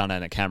there's a gun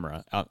and a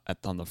camera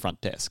on the front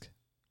desk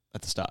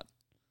at the start.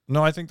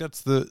 No, I think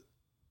that's the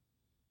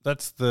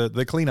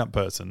cleanup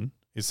person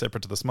is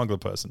separate to the smuggler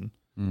person.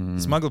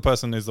 The smuggler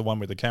person is the one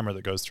with the camera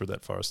that goes through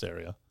that forest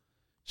area.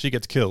 She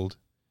gets killed.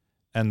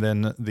 And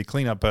then the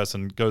cleanup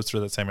person goes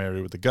through that same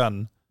area with the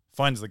gun,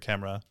 finds the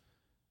camera,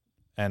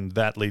 and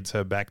that leads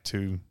her back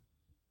to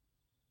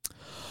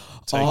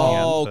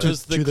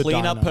because the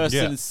cleanup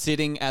person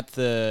sitting at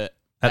the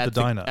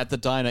diner. At the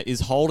diner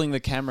is holding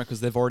the camera because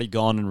they've already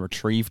gone and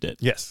retrieved it.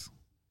 Yes.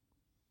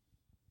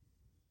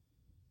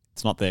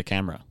 It's not their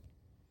camera.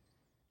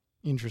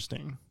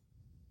 Interesting.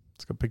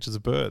 It's got pictures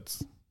of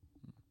birds.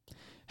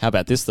 How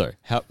about this, though?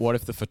 What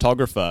if the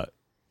photographer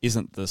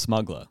isn't the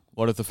smuggler?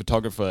 What if the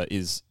photographer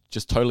is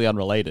just totally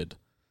unrelated?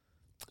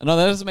 No,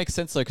 that doesn't make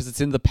sense, though, because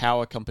it's in the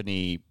power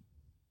company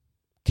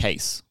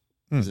case,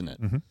 isn't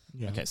it? Mm-hmm.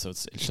 Yeah. Okay, so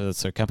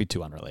it can't be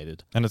too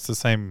unrelated. And it's the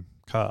same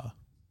car.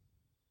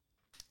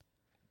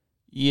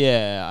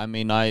 Yeah, I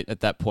mean, at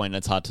that point,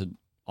 it's hard to,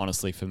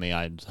 honestly, for me,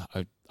 it's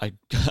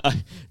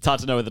hard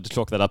to know whether to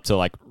chalk that up to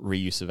like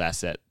reuse of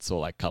assets or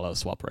like color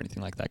swap or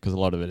anything like that, because a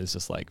lot of it is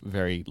just like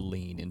very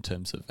lean in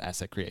terms of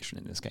asset creation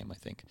in this game, I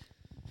think.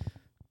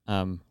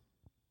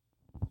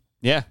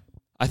 Yeah,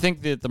 I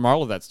think the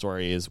moral of that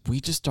story is we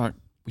don't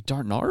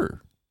know. I'm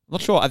not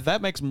sure.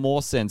 That makes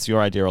more sense,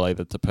 your idea, Ollie,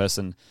 that the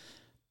person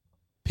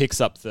picks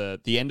up the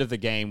end of the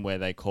game where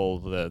they call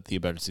the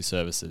emergency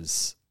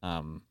services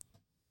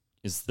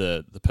is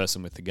the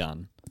person with the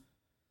gun.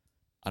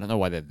 I don't know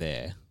why they're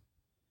there.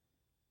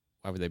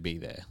 Why would they be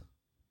there?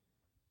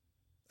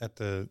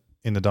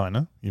 In the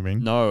diner, you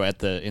mean? No,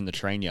 in the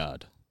train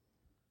yard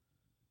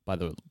by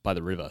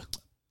the river.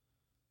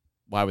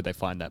 Why would they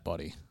find that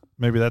body?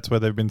 Maybe that's where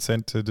they've been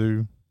sent to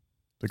do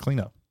the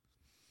cleanup.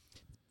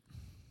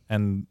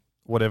 And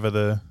whatever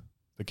the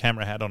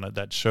camera had on it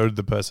that showed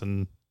the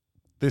person,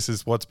 this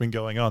is what's been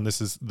going on. This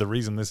is the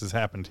reason this has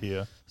happened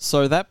here.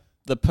 So that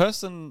the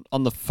person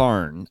on the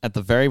phone at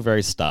the very,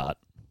 very start,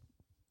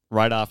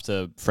 right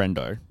after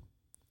Friendo,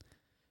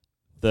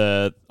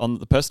 the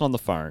person on the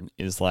phone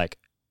is like,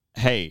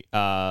 hey,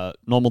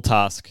 normal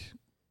task,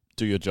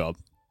 do your job.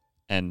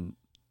 And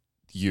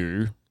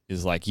you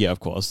is like, yeah, of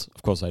course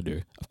I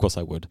do. Of course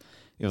I would.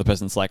 The other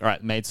person's like, all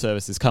right, maid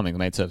service is coming. The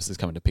maid service is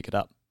coming to pick it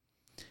up.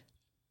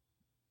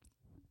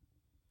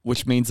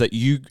 Which means that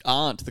you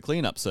aren't the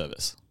cleanup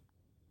service.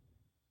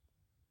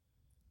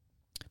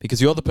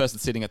 Because you're the person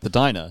sitting at the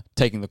diner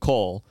taking the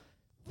call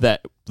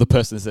that the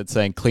person is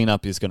saying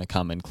cleanup is going to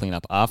come and clean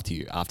up after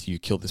you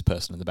kill this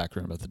person in the back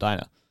room of the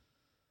diner.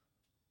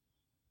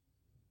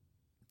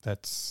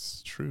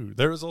 That's true.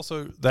 There is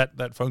also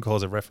that phone call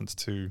is a reference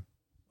to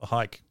a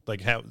hike,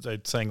 like how they're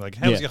saying like,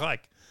 how was your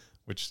hike?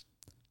 Which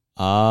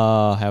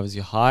how was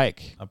your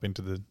hike? up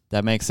into the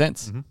That makes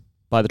sense. Mm-hmm.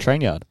 By the train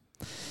yard.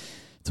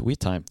 It's a weird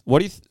time. What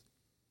do you...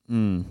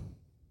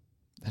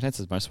 That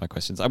answers most of my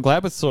questions. I'm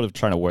glad we're sort of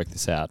trying to work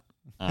this out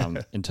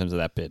in terms of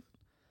that bit.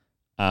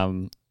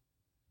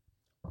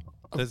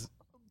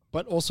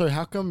 But also,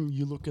 how come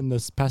you look in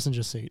this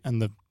passenger seat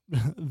and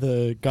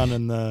the gun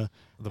and the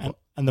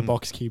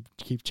box keep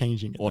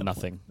changing? Or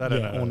nothing. That I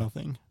don't know. Or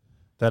nothing.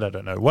 That I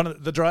don't know.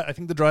 I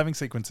think the driving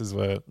sequences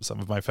were some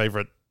of my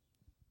favorite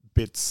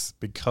bits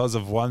because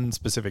of one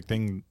specific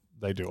thing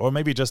they do, or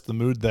maybe just the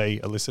mood they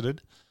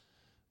elicited.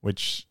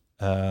 Which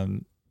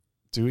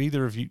do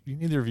either of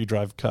you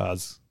drive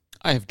cars?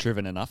 I have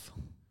driven enough.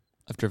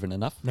 I've driven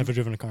enough. Never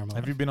driven a car in my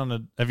life.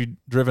 Have you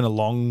driven a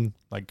long,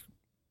 like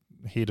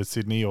here to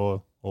Sydney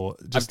or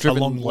just I've driven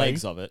a long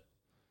legs way? of it.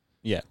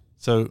 Yeah.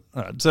 So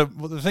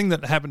the thing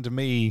that happened to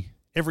me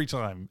every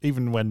time,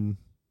 even when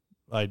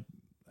I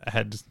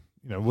had,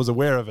 was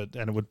aware of it,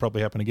 and it would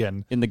probably happen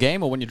again. In the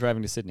game or when you're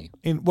driving to Sydney?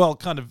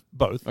 Kind of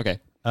both. Okay.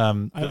 I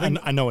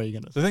know what you're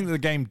going to say. The thing that the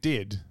game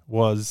did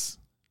was,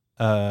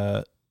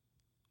 I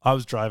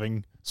was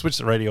driving, switched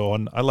the radio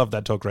on. I love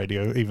that talk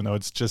radio, even though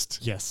it's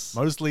just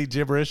mostly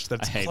gibberish.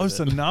 That's close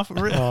enough.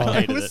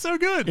 It was so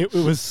good. It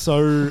was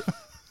so...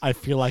 I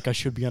feel like I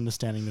should be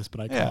understanding this, but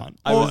I can't.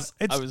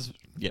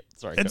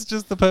 Sorry. It's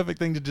just the perfect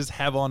thing to just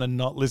have on and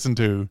not listen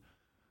to,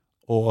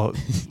 or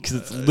because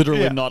it's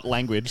literally not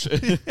language.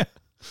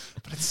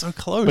 But it's so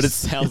close. But it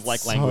sounds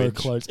like language.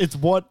 So close. It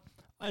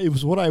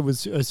was what I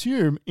was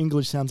assume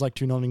English sounds like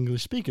to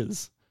non-English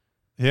speakers.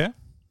 Yeah.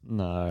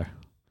 No,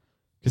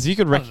 because you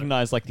could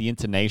recognize like the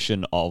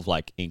intonation of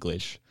like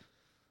English.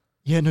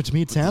 Yeah, no, to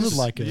me it sounded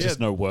like it.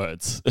 Just no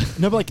words.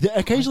 No, but like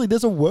occasionally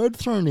there's a word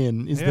thrown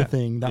in is the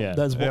thing.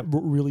 That's what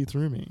really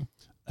threw me.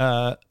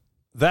 That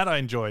I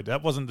enjoyed.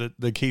 That wasn't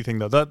the key thing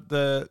though.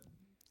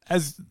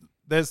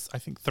 There's I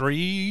think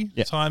 3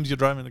 times you're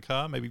driving the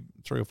car, maybe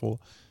 3 or 4.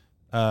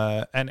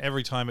 And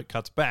every time it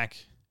cuts back,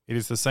 it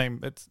is the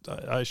same.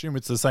 I assume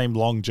it's the same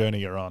long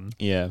journey you're on.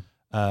 Yeah.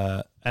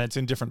 And it's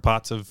in different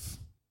parts of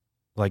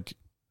like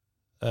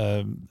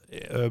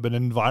urban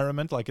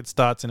environment. Like it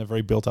starts in a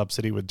very built up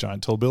city with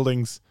giant tall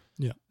buildings.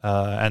 Yeah.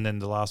 And then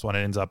the last one, it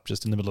ends up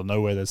just in the middle of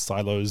nowhere. There's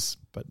silos,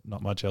 but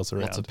not much else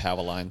around. Lots of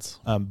power lines.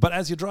 But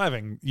as you're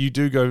driving, you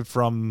do go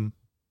from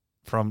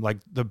like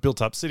the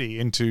built up city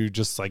into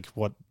just like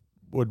what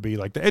would be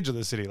like the edge of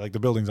the city. Like the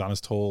buildings aren't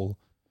as tall.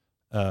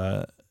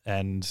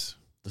 And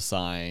the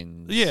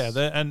signs.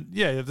 The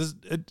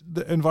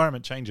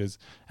environment changes.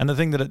 And the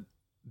thing that it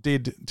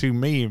did to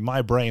me,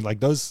 my brain, like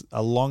those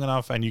are long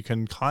enough and you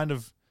can kind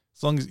of,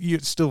 as long as you're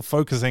still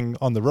focusing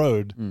on the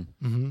road.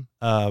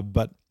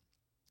 But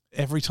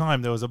every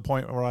time there was a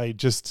point where I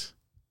just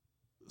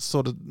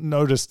sort of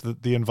noticed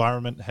that the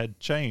environment had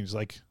changed.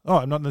 Like, oh,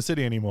 I'm not in the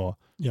city anymore.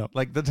 Yeah.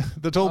 Like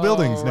the tall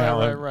buildings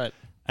now. Right.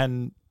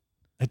 And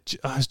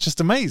I was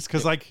just amazed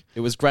because it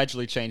was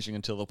gradually changing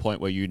until the point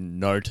where you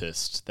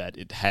noticed that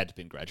it had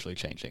been gradually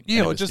changing. Yeah,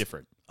 and it was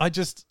different.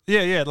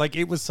 Like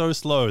it was so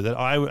slow that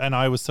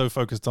I was so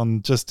focused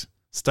on just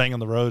staying on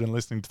the road and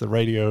listening to the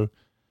radio,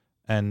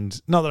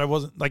 and not that I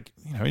wasn't like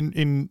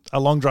in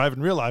a long drive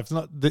in real life. It's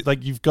not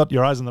like you've got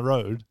your eyes on the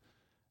road,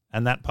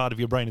 and that part of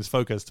your brain is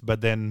focused. But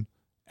then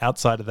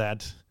outside of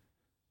that,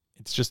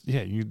 it's just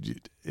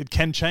it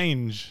can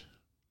change,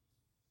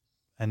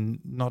 and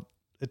not.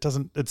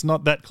 It's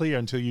not that clear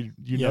until you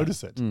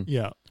notice it.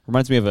 Yeah.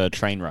 Reminds me of a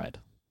train ride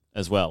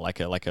as well, like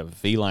a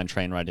V-line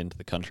train ride into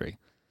the country,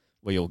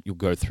 where you'll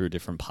go through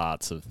different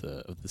parts of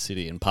the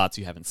city and parts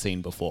you haven't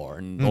seen before,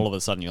 and all of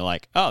a sudden you're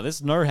like, oh,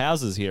 there's no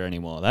houses here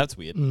anymore. That's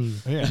weird.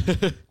 Yeah.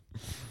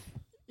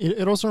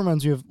 It also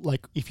reminds me of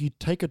like if you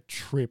take a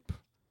trip,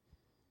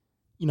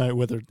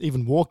 whether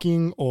even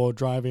walking or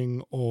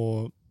driving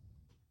or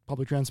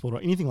public transport or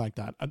anything like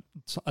that,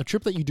 a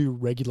trip that you do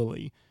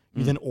regularly,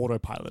 you then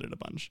autopilot it a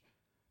bunch.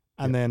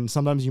 And then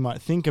sometimes you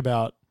might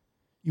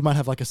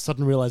have like a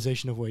sudden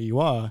realization of where you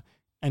are,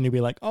 and you'll be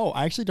like, oh,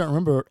 I actually don't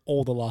remember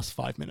all the last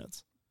 5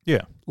 minutes.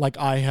 Yeah. Like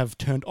I have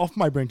turned off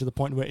my brain to the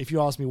point where if you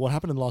ask me what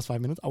happened in the last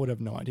 5 minutes, I would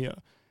have no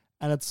idea.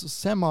 And it's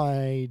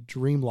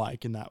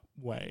semi-dreamlike in that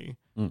way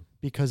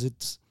because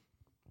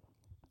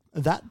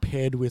That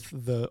paired with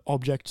the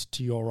object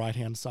to your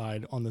right-hand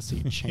side on the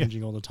seat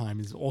changing all the time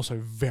is also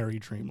very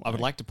dreamlike. I would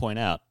like to point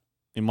out,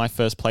 in my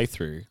first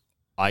playthrough,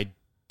 I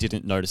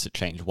didn't notice it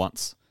change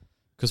once.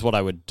 Because what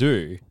I would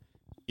do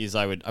is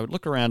I would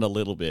look around a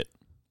little bit,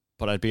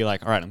 but I'd be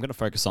like, all right, I'm going to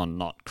focus on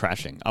not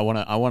crashing. I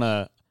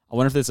wonder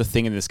if there's a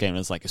thing in this game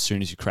that's like, as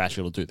soon as you crash,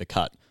 it'll do the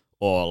cut.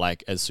 Or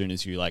like, as soon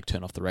as you like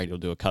turn off the radio,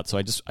 it'll do a cut. So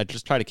I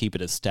just try to keep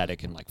it as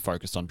static and like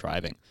focused on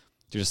driving,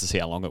 just to see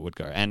how long it would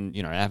go. And,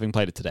 you know, having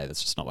played it today,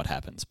 that's just not what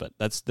happens. But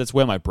that's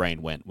where my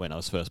brain went when I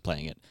was first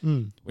playing it,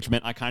 which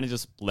meant I kind of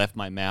just left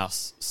my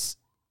mouse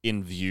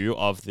in view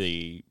of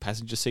the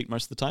passenger seat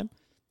most of the time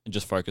and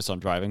just focused on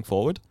driving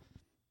forward.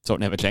 So it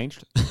never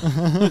changed.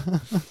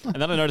 And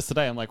then I noticed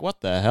today, I'm like,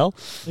 what the hell?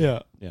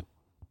 Yeah. Yeah.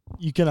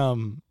 You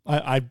can,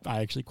 I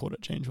actually caught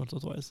it change once or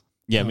twice.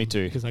 Yeah, me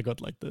too. Because I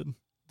got like the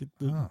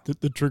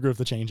trigger of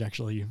the change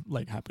actually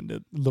like happened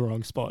at the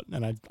wrong spot,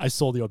 and I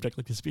saw the object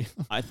like disappear.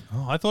 I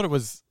thought it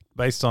was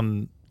based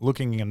on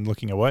looking and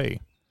looking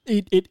away.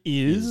 It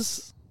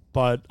is,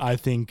 but I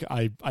think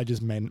I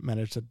just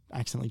managed to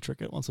accidentally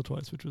trick it once or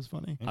twice, which was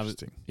funny.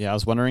 Interesting. I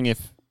was wondering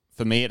if,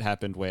 for me, it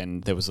happened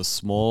when there was a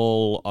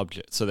small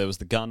object. So there was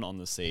the gun on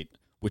the seat,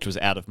 which was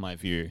out of my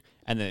view,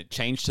 and then it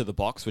changed to the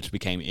box, which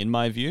became in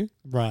my view.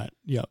 Right.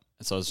 Yep.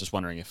 And so I was just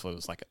wondering if it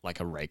was like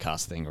a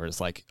raycast thing, or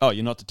it's like, oh,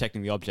 you're not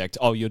detecting the object.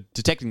 Oh, you're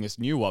detecting this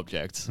new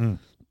object.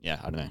 Yeah,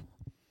 I don't know.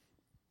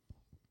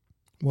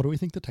 What do we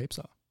think the tapes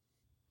are?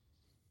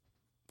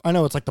 I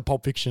know it's like the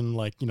Pulp Fiction,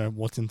 like, you know,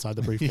 what's inside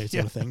the briefcase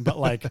sort of thing, but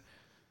like,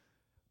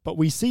 but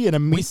we see it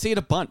We see it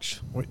a bunch.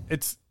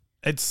 It's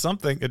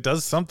something. It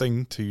does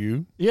something to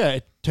you. Yeah,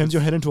 it turns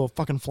your head into a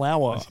fucking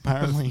flower,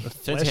 apparently.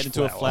 Turns head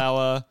into a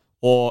flower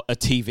or a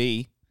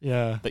TV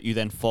Yeah. that you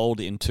then fold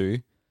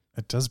into.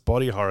 It does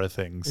body horror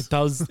things. It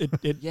does. It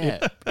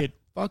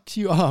fucks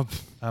you up.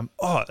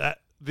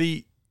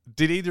 Did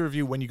either of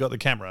you, when you got the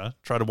camera,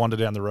 try to wander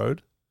down the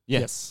road?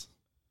 Yes.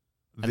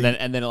 And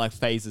then it like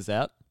phases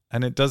out.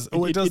 And it does.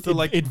 Oh, it does the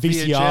like it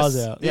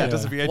VCRs out. Yeah, it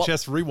does the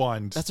VHS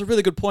rewind. That's a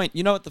really good point.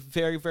 You know, at the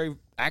very,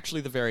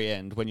 the very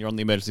end, when you're on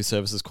the emergency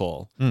services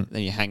call, then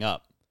you hang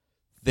up.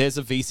 There's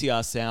a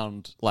VCR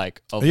sound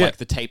like of like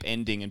the tape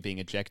ending and being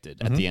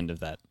ejected at the end of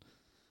that.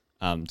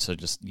 So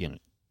just, you know,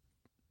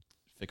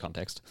 for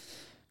context.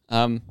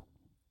 Man,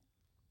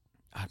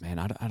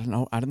 I don't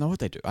know. I don't know what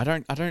they do. I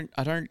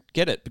don't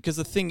get it, because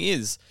the thing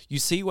is, you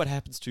see what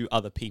happens to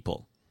other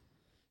people.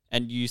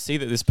 And you see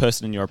that this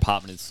person in your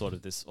apartment is sort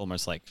of this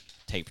almost like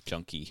tape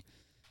junkie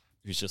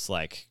who's just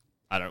like,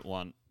 I don't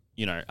want,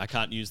 you know, I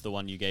can't use the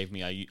one you gave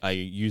me. I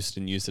used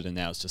it and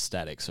now it's just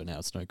static, so now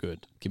it's no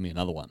good. Give me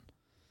another one.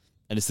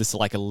 And it's this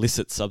like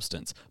illicit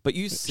substance. But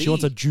you see... She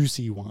wants a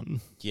juicy one.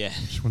 Yeah.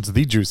 She wants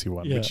the juicy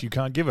one, which you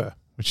can't give her.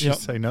 Which you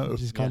say no. You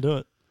just can't do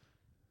it.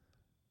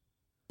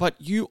 But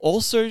you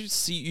also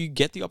see, you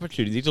get the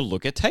opportunity to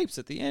look at tapes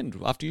at the end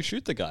after you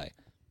shoot the guy.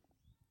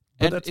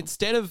 And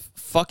instead of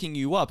fucking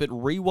you up, it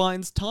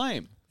rewinds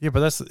time. Yeah,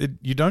 but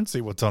you don't see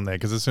what's on there,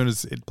 because as soon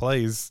as it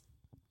plays,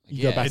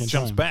 You go back it in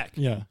jumps time. back.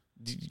 Yeah.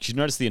 Did you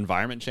notice the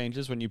environment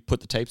changes when you put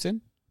the tapes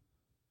in?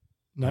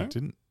 No? I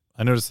didn't.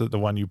 I noticed that the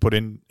one you put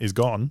in is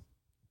gone.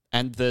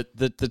 And the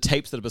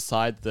tapes that are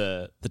beside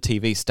the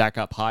TV stack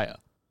up higher.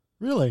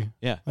 Really?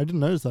 Yeah. I didn't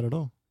notice that at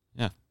all.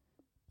 Yeah.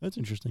 That's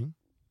interesting.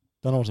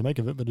 Don't know what to make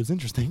of it, but it's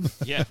interesting.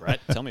 Yeah,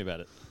 right? Tell me about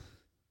it.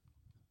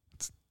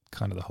 It's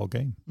kind of the whole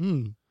game.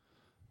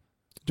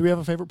 Do we have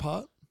a favorite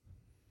part?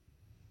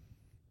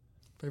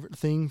 Favorite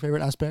thing?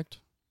 Favorite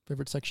aspect?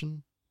 Favorite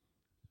section?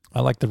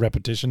 I like the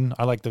repetition.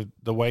 I like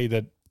the way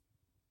that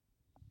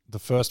the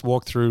first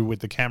walkthrough with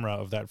the camera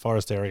of that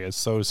forest area is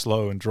so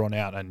slow and drawn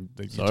out, and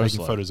you're taking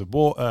slow. photos of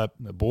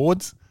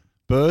birds.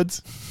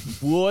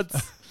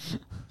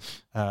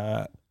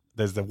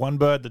 There's the one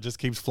bird that just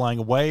keeps flying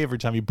away every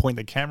time you point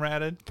the camera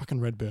at it. Fucking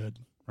red bird.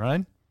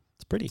 Right?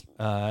 It's pretty.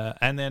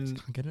 And then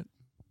Can't get it.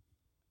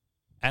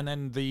 And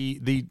then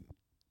the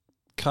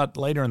cut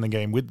later in the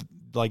game with,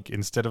 like,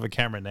 instead of a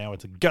camera now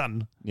it's a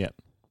gun. Yeah.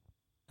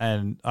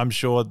 And I'm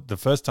sure the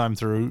first time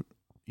through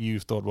you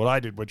thought what I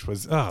did, which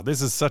was,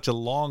 this is such a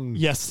long,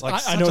 Yes, like I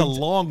such know. a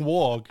long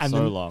walk. And So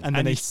then, long. And then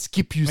And they you-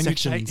 skip you When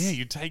sections.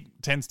 you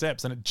take 10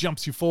 steps and it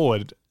jumps you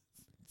forward.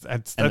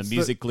 That's And the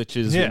music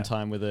glitches yeah. in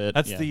time with it.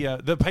 That's yeah.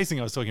 the pacing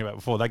I was talking about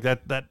before. Like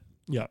that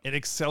Yeah. it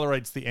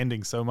accelerates the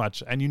ending so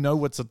much, and you know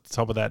what's at the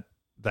top of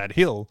that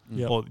hill.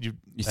 Yep. Or You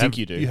think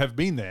you do. You have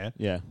been there.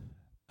 Yeah.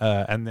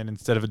 And then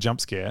instead of a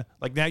jump scare,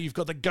 like now you've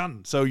got the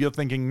gun. So you're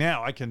thinking,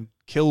 now I can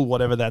kill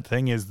whatever that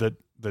thing is that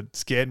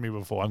scared me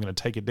before. I'm going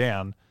to take it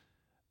down.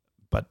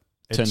 But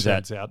it Turns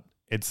out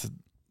it's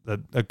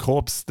a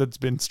corpse that's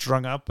been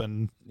strung up,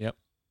 and Yep.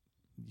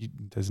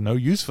 there's no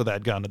use for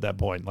that gun at that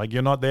point. Like,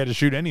 you're not there to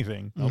shoot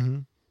anything.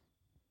 Mhm.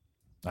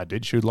 I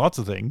did shoot lots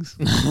of things,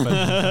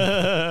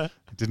 but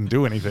it didn't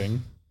do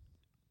anything.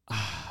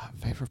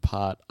 Favorite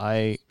part?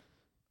 The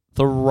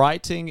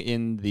writing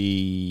in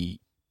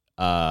the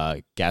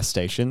gas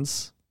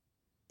stations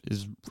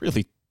is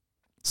really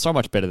so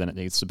much better than it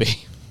needs to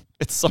be.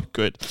 It's so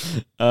good.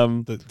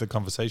 The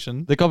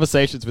conversation. The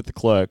conversations with the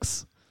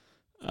clerks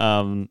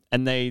And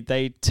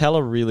they tell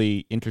a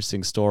really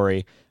interesting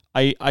story.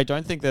 I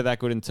don't think they're that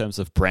good in terms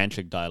of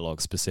branching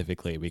dialogue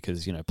specifically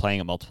because, playing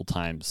it multiple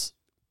times,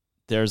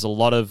 there's a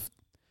lot of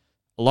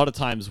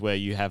times where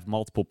you have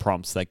multiple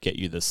prompts that get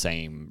you the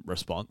same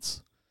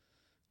response.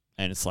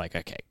 And it's like,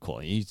 okay,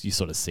 cool. You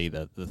sort of see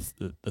the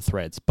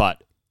threads,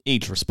 but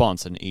each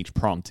response and each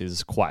prompt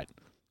is quite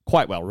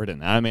well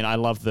written. I mean, I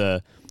love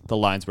the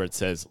lines where it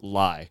says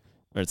lie,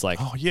 where it's like,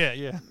 Oh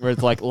yeah. where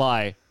it's like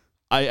lie.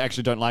 I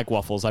actually don't like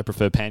waffles. I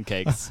prefer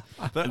pancakes.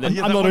 I'm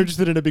not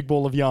interested in a big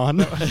ball of yarn.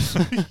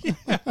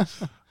 Yeah.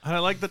 And I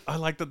like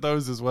that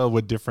those as well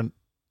were different.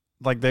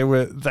 Like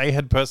they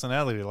had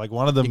personality. Like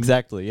one of them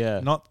Exactly.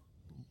 Yeah.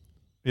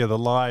 the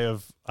lie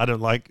of I'm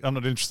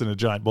not interested in a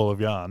giant ball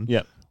of yarn.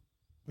 Yep.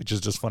 Which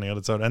is just funny on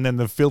its own. And then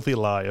the filthy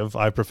lie of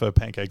I prefer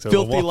pancakes over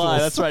Filthy waffles. lie.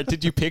 That's right.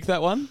 Did you pick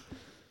that one?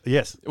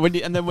 Yes. When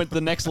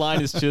the next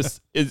line is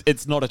just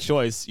it's not a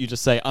choice. You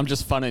just say, "I'm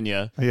just funning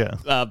you."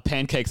 Yeah.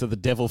 Pancakes are the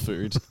devil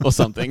food or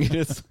something.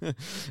 And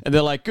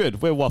they're like,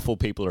 "Good, we're waffle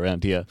people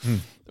around here."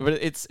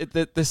 But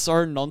they're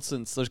so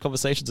nonsense. Those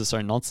conversations are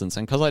so nonsense.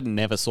 And because I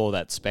never saw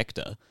that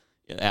specter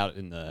out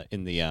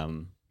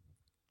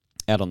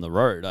out on the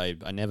road,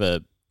 I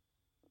never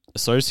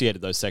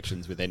associated those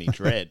sections with any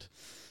dread.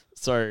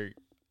 So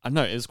I don't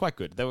know, it was quite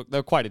good. They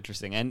were quite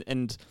interesting.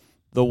 And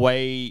the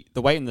way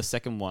in the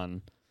second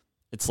one,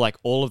 it's like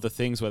all of the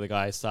things where the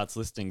guy starts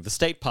listing the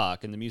state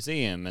park and the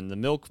museum and the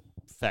milk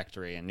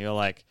factory, and you're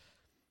like,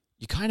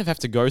 you kind of have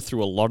to go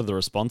through a lot of the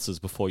responses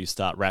before you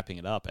start wrapping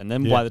it up. And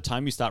then by the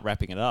time you start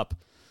wrapping it up,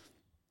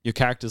 your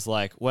character's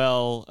like,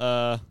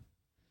 well,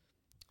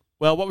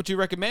 what would you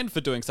recommend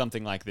for doing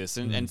something like this?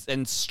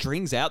 And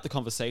strings out the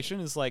conversation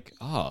is like,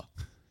 oh,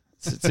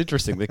 it's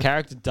interesting. The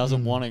character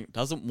doesn't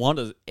want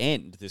to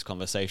end this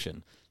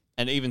conversation,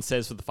 and even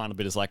says for the final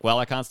bit is like, well,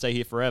 I can't stay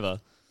here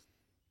forever.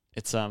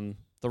 It's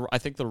I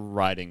think the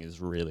writing is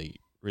really,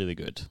 really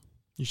good.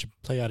 You should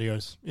play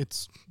Adios.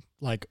 It's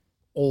like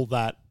all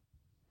that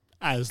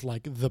as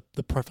like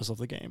the preface of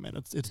the game, and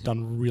it's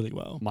done really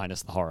well.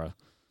 Minus the horror.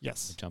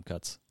 Yes. The jump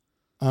cuts.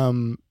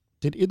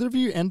 Did either of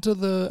you enter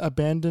the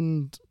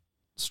abandoned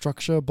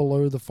structure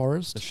below the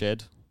forest? The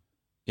shed.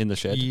 In the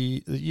shed.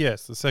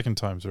 Yes, the second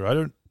time through. I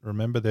don't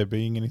remember there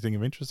being anything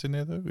of interest in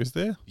there though. Is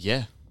there?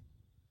 Yeah.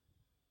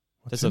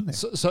 What's in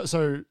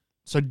there?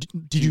 So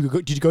did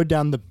you go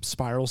down the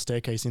spiral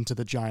staircase into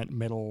the giant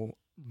metal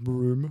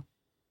room?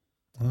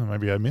 Oh,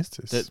 maybe I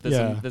missed this.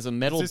 There's a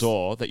metal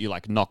door that you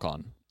like knock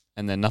on,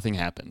 and then nothing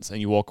happens, and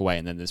you walk away,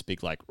 and then this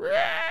big like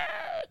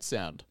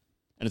sound,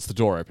 and it's the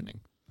door opening.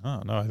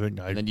 Oh no, And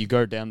then you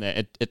go down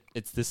there.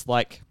 It's this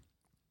like.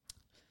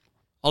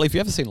 Ollie, have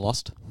you ever seen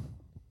Lost?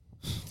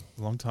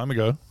 A long time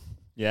ago.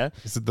 Yeah.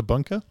 Is it the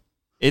bunker?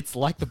 It's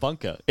like the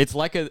bunker. It's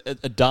like a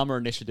Dharma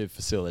Initiative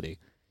facility.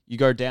 You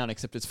go down,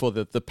 except it's for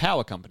the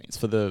power companies,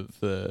 for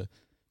the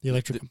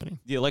electric company.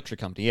 The electric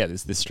company, yeah.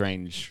 There's this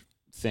strange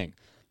thing.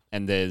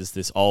 And there's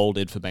this old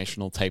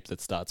informational tape that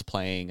starts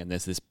playing, and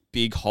there's this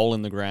big hole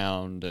in the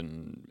ground,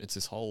 and it's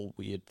this whole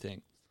weird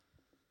thing.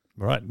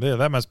 Right. Yeah,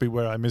 that must be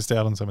where I missed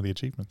out on some of the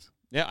achievements.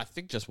 Yeah, I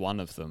think just one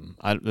of them.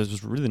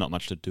 There's really not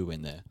much to do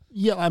in there.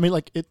 Yeah, I mean,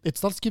 like, it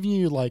starts giving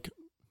you, like,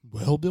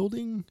 world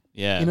building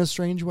in a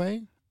strange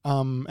way.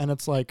 And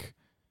it's like,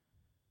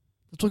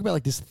 let's talk about,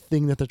 like, this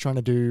thing that they're trying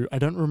to do. I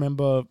don't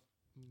remember.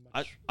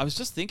 I was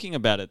just thinking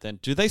about it then.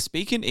 Do they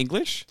speak in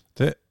English?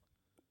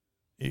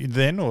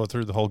 Then or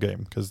through the whole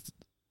game? Because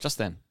just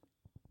then.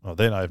 Well,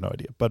 then I have no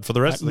idea. But for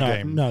the rest of the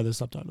game... No, there's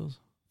subtitles.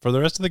 For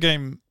the rest of the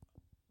game,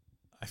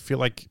 I feel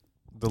like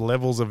the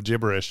levels of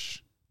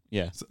gibberish...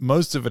 Yeah.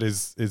 Most of it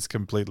is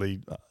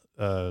completely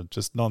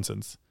just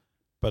nonsense.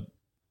 But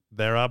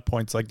there are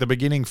points, like the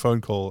beginning phone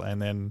call and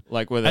then...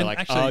 Like where they're like,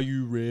 actually, are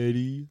you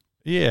ready?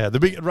 Yeah,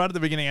 right at the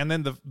beginning, and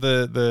then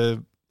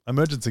the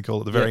emergency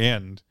call at the very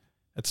end.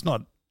 It's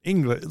not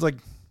English. It's like...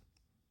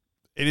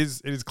 It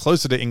is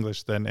closer to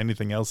English than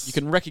anything else. You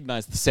can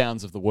recognize the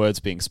sounds of the words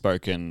being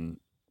spoken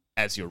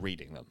as you're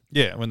reading them.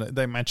 Yeah, when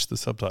they match the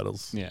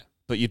subtitles. Yeah,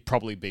 but you'd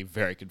probably be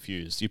very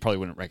confused. You probably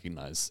wouldn't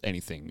recognize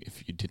anything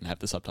if you didn't have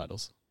the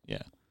subtitles.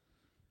 Yeah.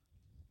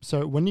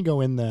 So when you go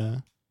in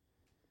there,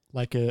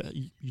 like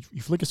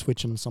you flick a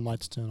switch and some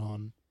lights turn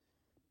on.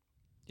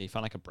 Yeah, you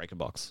find like a breaker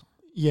box.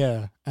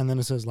 Yeah, and then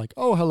it says like,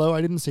 "Oh, hello,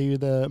 I didn't see you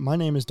there. My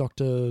name is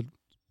Dr.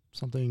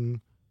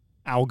 something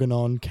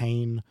Algernon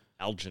Kane.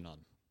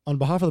 Algernon. On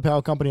behalf of the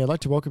power company, I'd like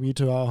to welcome you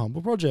to our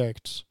humble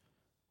project.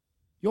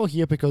 You're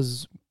here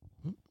because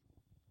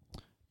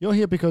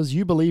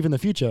you believe in the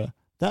future.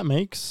 That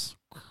makes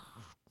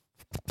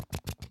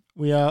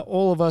we are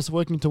all of us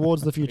working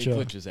towards the future.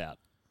 It glitches out.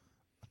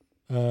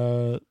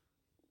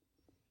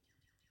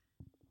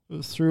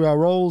 Through our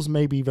roles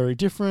may be very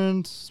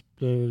different.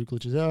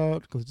 Glitches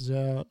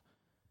out.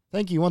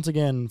 Thank you once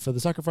again for the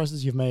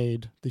sacrifices you've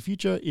made. The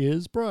future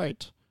is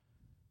bright."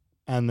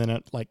 And then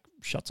it like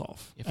shuts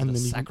off. Yeah, and the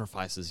then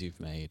sacrifices you've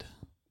made.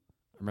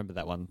 I remember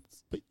that one.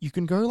 But you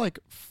can go like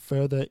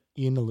further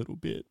in a little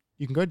bit.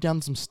 You can go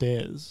down some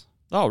stairs.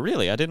 Oh,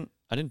 really? I didn't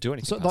do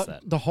anything past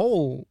that. The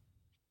hole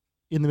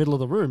in the middle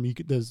of the room,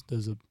 there's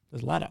a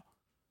ladder.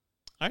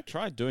 I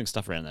tried doing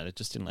stuff around that. It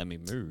just didn't let me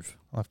move.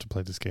 I'll have to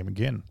play this game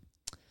again.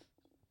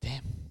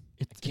 Damn.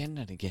 Again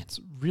and again. It's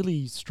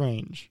really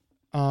strange.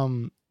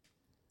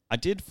 I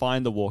did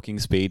find the walking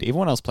speed, even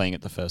when I was playing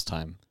it the first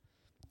time,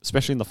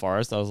 especially in the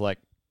forest, I was like,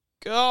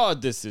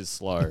 God, this is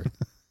slow.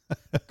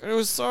 It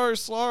was so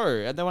slow.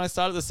 And then when I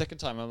started the second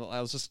time, I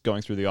was just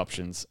going through the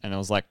options and I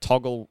was like,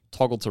 toggle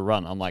to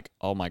run. I'm like,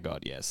 oh my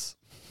God, yes.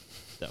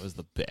 That was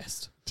the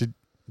best.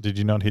 Did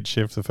you not hit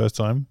shift the first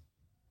time?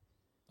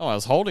 Oh, I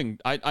was holding.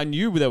 I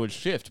knew there was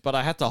shift, but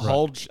I had to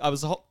hold. I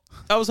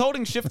was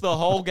holding shift the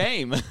whole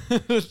game.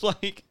 It was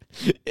like,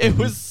 it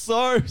was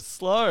so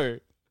slow.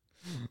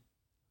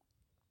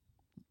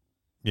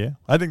 Yeah,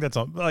 I think that's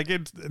on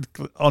it's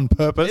on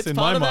purpose It's in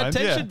part my of mind. that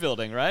tension Yeah.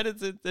 building, right?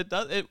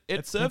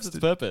 It serves its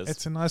purpose.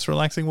 It's a nice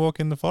relaxing walk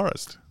in the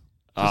forest.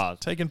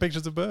 Just taking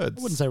pictures of birds.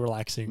 I wouldn't say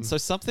relaxing. So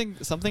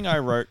something I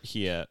wrote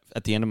here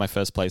at the end of my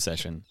first play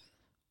session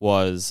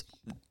was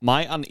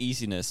my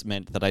uneasiness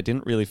meant that I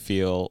didn't really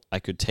feel I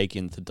could take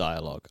in the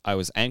dialogue. I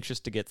was anxious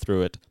to get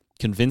through it,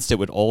 convinced it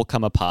would all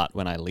come apart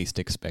when I least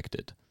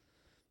expected.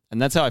 And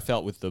that's how I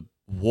felt with the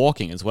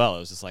walking as well. It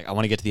was just like, I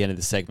want to get to the end of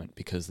the segment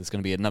because there's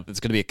going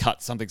to be a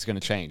cut, something's going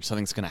to change,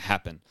 something's going to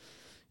happen.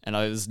 And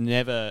I was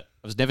never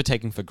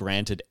taking for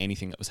granted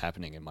anything that was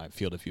happening in my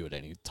field of view at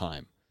any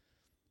time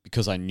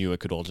because I knew it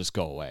could all just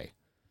go away.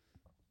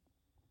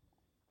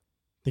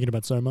 Thinking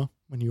about Soma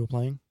when you were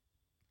playing?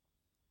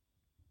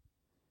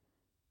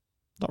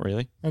 Not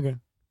really. Okay.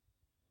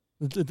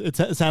 It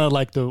sounded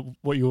like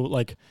what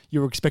you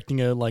were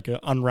expecting a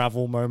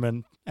unravel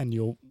moment and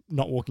you're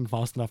not walking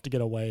fast enough to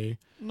get away.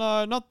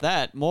 No, not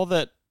that. More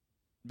that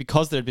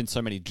because there had been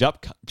so many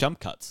jump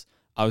cuts,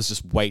 I was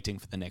just waiting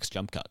for the next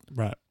jump cut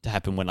to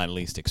happen when I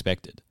least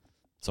expected.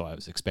 So I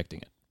was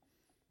expecting it.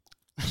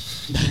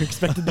 You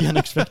expected the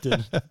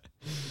unexpected.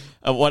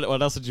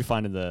 What else did you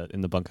find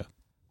in the bunker?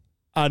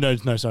 No,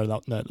 sorry,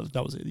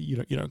 that was it.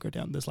 You don't go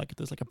down. There's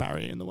like a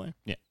barrier in the way.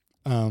 Yeah.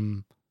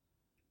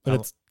 But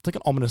it's like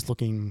an ominous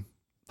looking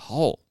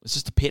hole. It's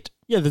just a pit.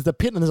 Yeah, there's the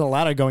pit and there's a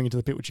ladder going into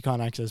the pit which you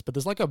can't access. But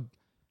there's like a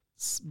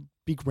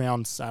big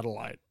round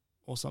satellite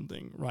or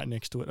something right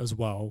next to it as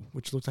well,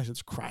 which looks like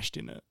it's crashed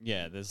in it.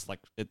 Yeah, there's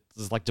like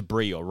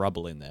debris or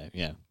rubble in there.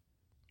 Yeah.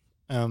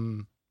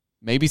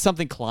 Maybe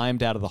something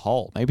climbed out of the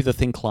hole. Maybe the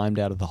thing climbed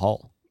out of the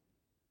hole.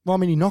 Well, I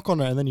mean, you knock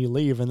on it and then you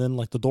leave, and then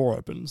like the door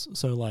opens.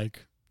 So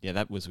like, yeah,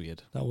 that was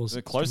weird. That was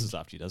it closes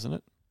after you, doesn't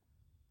it?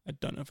 I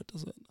don't know if it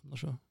does it. I'm not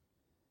sure.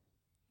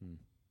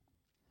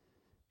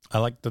 I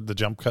like the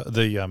jump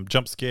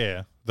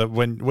scare that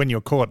when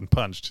you're caught and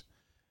punched,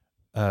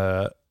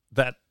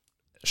 that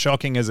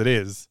shocking as it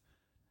is,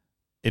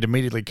 it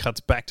immediately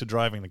cuts back to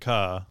driving the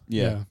car.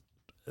 Yeah.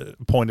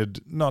 Pointed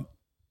not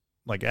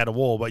like at a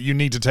wall, but you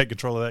need to take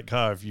control of that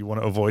car if you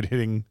want to avoid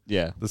hitting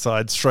the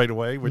side straight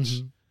away.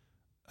 Which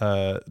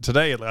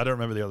today, I don't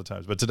remember the other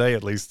times, but today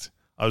at least,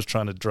 I was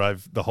trying to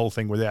drive the whole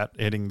thing without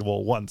hitting the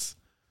wall once,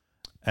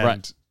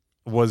 and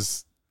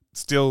was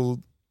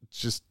still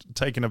just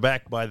taken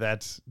aback by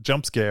that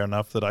jump scare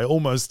enough that I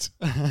almost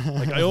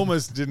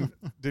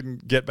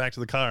didn't get back to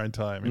the car in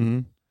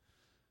time.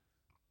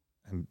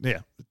 And yeah,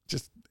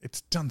 it's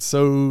done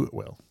so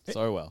well.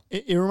 So well.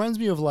 It reminds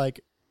me of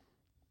like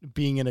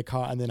being in a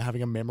car and then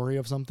having a memory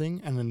of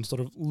something and then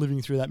sort of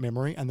living through that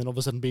memory and then all of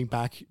a sudden being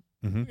back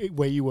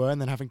where you were and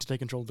then having to take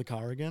control of the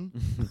car again.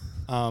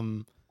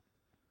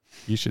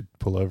 You should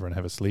pull over and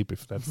have a sleep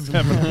if that's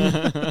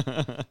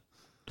happening.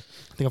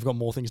 I think I've got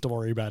more things to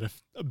worry about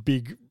if a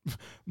big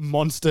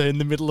monster in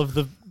the middle of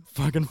the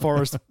fucking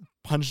forest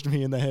punched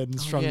me in the head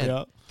and strung me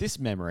out. This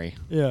memory.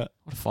 Yeah.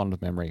 What a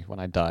fond memory when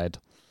I died.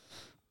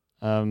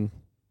 Have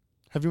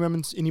you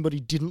moments anybody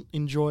didn't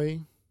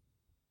enjoy?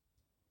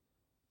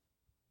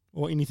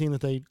 Or anything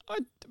that they...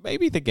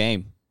 maybe the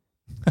game.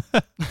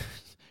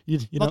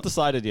 You're not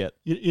decided yet.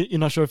 You're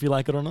not sure if you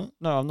like it or not?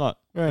 No, I'm not.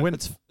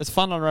 Right. It's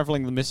fun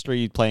unraveling the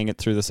mystery, playing it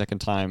through the second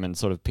time and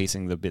sort of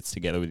piecing the bits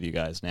together with you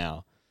guys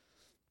now.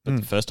 But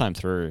the first time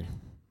through,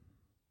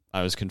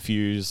 I was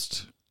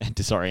confused and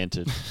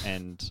disoriented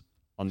and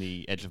on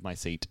the edge of my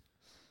seat.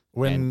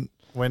 When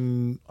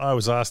I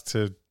was asked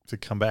to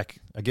come back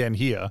again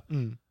here,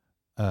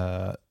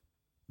 I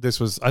think this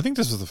was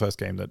the first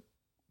game that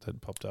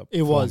popped up.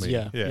 It was, me.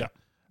 Yeah.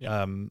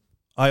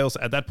 I also,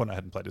 at that point, I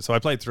hadn't played it. So I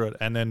played through it,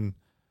 and then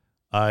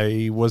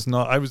I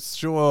was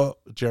sure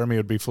Jeremy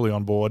would be fully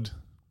on board,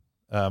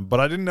 but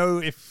I didn't know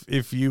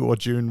if you or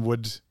June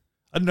would.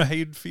 I don't know how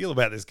you'd feel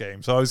about this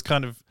game. So I was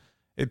kind of,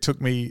 it took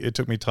me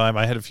time.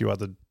 I had a few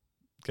other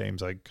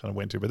games I kind of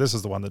went to, but this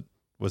is the one that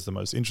was the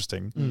most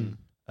interesting.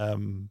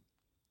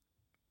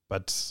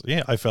 But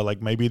yeah, I felt like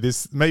maybe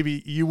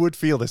you would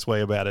feel this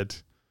way about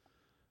it.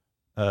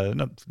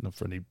 Not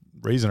for any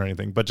reason or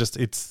anything, but just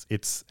its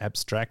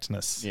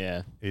abstractness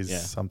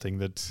is something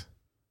that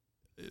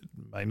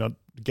may not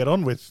get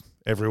on with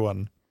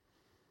everyone.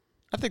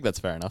 I think that's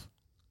fair enough.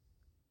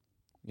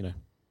 You know.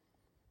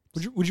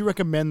 Would you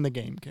recommend the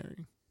game,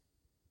 Kerry?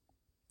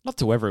 Not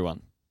to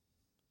everyone.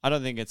 I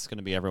don't think it's going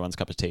to be everyone's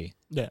cup of tea.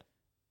 Yeah.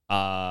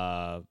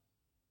 I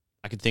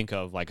could think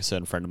of like a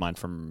certain friend of mine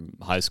from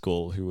high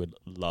school who would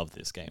love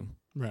this game.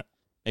 Right.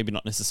 Maybe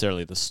not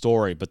necessarily the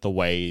story, but the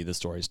way the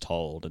story is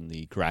told and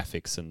the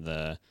graphics and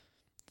the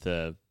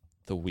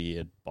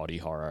weird body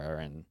horror,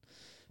 and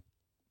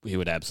he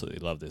would absolutely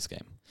love this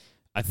game.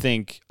 I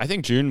think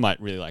June might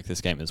really like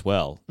this game as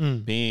well.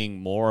 Being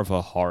more of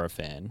a horror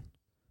fan,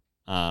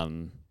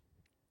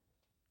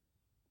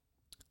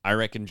 I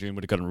reckon June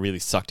would have gotten really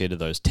sucked into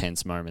those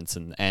tense moments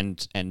and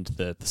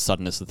the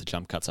suddenness of the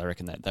jump cuts. I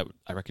reckon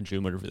I reckon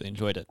June would have really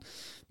enjoyed it,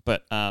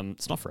 but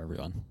it's not for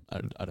everyone.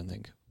 I don't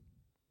think.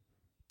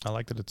 I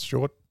like that it's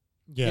short.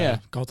 Yeah.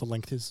 God, the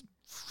length is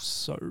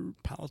so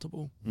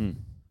palatable. Mm.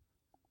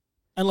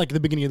 And like the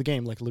beginning of the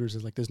game, like literally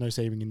says, like there's no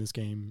saving in this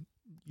game.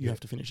 You have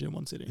to finish it in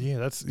one sitting.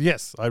 Yeah,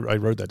 yes. I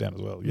wrote that down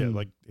as well. Yeah, Mm.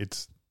 like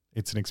it's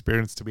an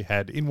experience to be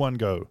had in one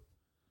go.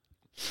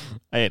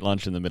 I ate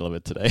lunch in the middle of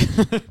it today.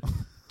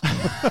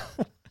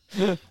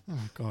 Oh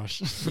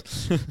gosh.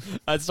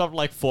 I stopped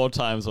like 4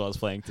 times while I was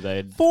playing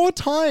today. 4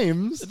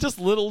 times. Just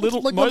little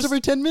Like once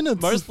every 10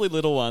 minutes. mostly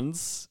little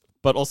ones,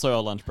 but also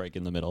a lunch break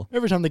in the middle.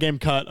 Every time the game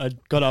cut, I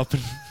got up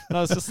and And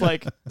I was just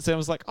like, Sam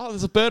was like, "Oh,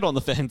 there's a bird on the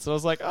fence." I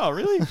was like, "Oh,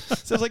 really?"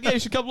 So I was like, "Yeah, you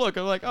should come look."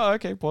 I'm like, "Oh,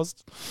 okay."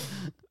 Paused.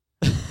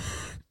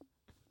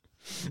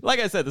 Like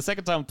I said, the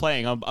second time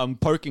playing, I'm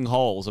poking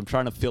holes. I'm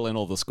trying to fill in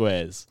all the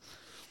squares.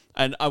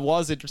 And I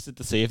was interested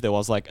to see if there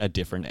was like a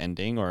different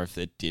ending or if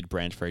it did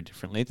branch very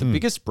differently. The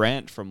biggest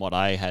branch from what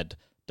I had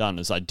done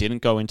is I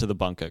didn't go into the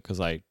bunker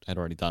because I had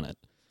already done it.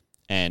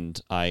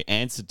 And I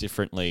answered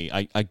differently.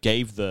 I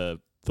gave the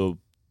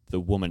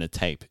woman a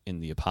tape in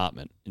the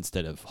apartment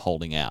instead of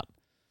holding out.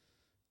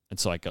 And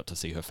so I got to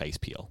see her face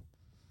peel.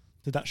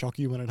 did that shock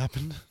you when it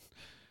happened?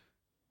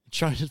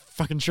 It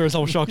fucking sure as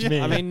hell shocked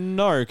me. I mean,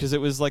 no, because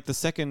it was like the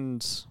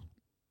second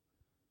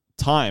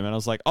time and I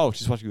was like, oh,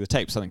 she's watching the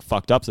tape. Something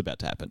fucked up's about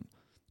to happen.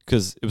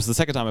 Because it was the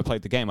second time I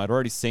played the game. I'd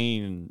already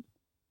seen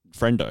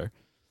Friendo,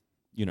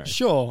 you know.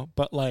 Sure,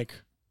 but like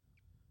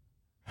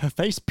her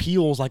face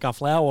peels like a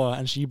flower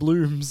and she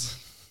blooms.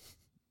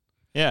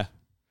 Yeah,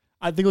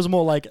 I think it was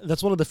more like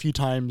that's one of the few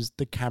times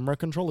the camera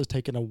control is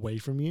taken away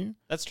from you,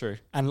 that's true.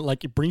 and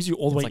like it brings you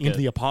all the way It's like into a-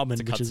 the apartment,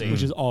 it's a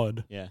which is cutscene.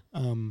 odd. Yeah.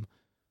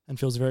 And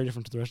feels very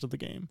different to the rest of the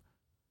game.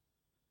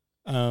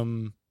 Yeah.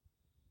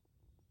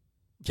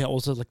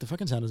 Also, like the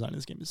fucking sound design in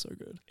this game is so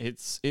good.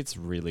 It's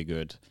really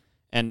good.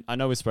 And I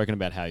know we've spoken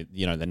about how,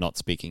 you know, they're not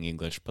speaking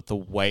English, but the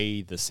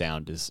way the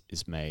sound is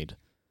made,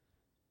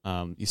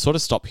 you sort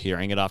of stop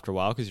hearing it after a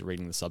while because you're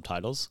reading the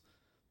subtitles.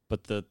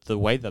 But the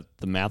way that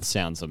the mouth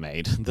sounds are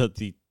made,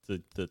 the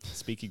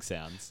speaking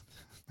sounds,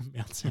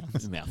 Mouth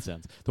sounds. mouth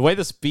sounds, the way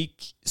the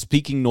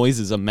speaking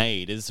noises are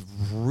made is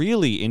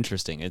really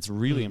interesting. It's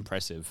really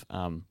impressive.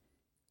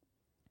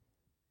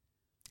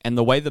 And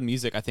the way the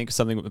music, I think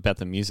something about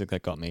the music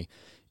that got me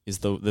is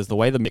there's the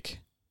way the mic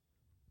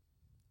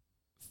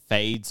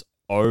fades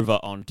over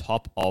on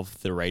top of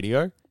the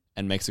radio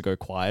and makes it go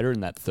quieter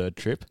in that third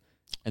trip.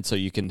 And so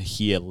you can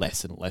hear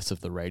less and less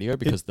of the radio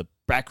because the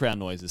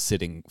background noise is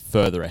sitting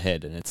further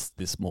ahead and it's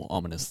this more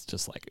ominous,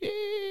 just like...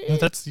 No,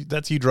 that's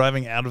you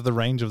driving out of the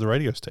range of the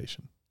radio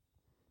station.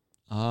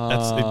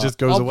 It just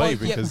goes away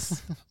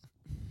because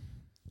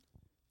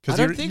I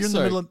don't think you're in so.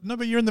 the middle of, no,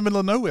 but you're in the middle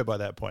of nowhere by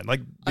that point.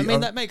 Like I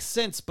mean, that makes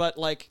sense, but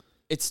like,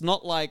 it's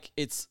not like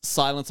it's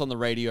silence on the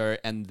radio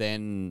and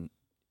then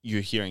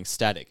you're hearing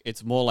static.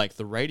 It's more like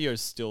the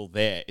radio's still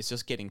there. It's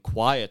just getting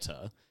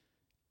quieter.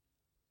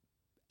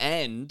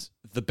 And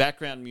the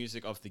background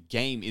music of the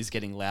game is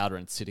getting louder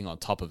and sitting on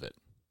top of it.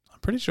 I'm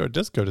pretty sure it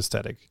does go to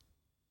static.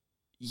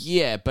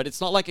 Yeah, but it's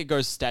not like it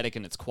goes static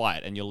and it's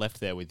quiet and you're left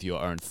there with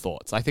your own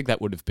thoughts. I think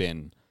that would have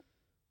been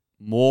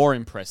more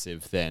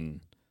impressive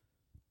than...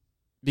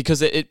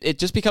 Because it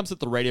just becomes that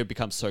the radio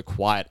becomes so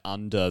quiet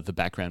under the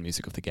background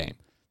music of the game.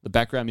 The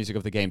background music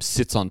of the game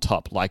sits on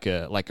top like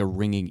a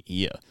ringing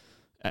ear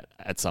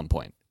at some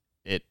point.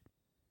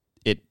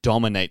 It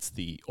dominates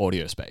the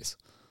audio space.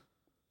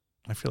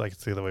 I feel like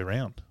it's the other way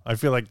around. I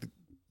feel like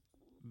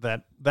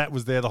that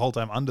was there the whole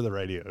time under the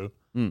radio,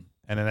 and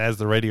then as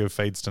the radio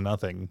fades to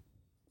nothing,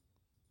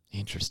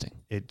 Interesting.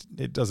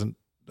 it doesn't.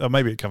 Or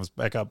maybe it comes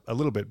back up a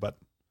little bit, but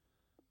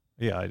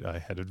yeah, I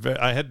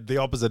had the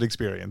opposite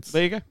experience.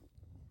 There you go.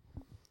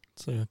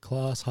 It's a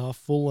glass half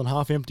full and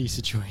half empty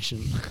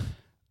situation.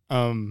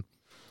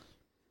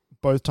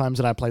 Both times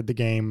that I played the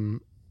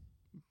game,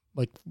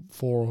 like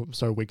 4 or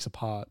so weeks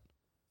apart,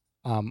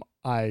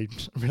 I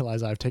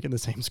realized I've taken the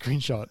same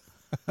screenshot.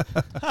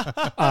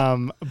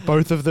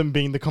 Both of them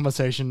being the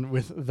conversation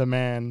with the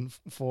man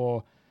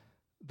for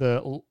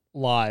the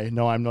lie.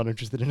 No, I'm not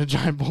interested in a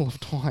giant ball of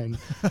twine.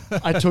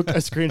 I took a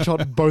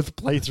screenshot of both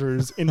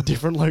playthroughs in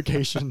different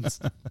locations,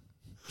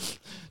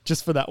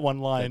 just for that one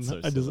line.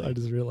 That's so I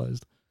just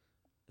realized.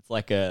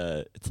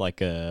 It's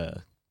like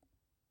a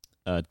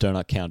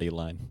Donut County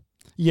line.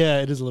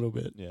 Yeah, it is a little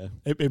bit. Yeah.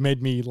 It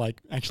made me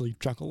like actually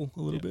chuckle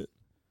a little bit.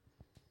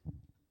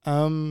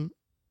 Do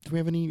we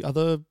have any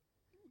other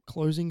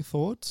closing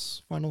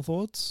thoughts? Final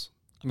thoughts?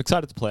 I'm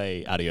excited to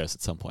play Adios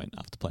at some point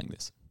after playing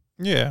this.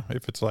 Yeah,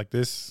 if it's like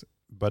this,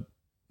 but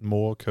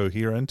more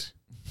coherent.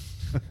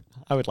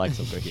 I would like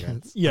some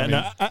coherence. Yeah, I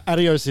mean-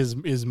 Adios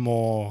is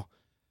more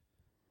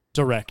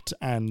direct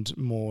and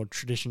more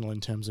traditional in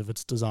terms of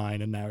its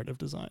design and narrative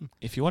design.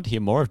 If you want to hear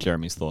more of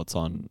Jeremy's thoughts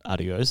on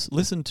Adios,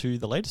 listen to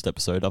the latest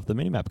episode of the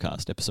Minimap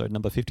Cast, episode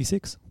number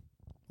 56.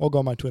 Or go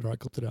on my Twitter, I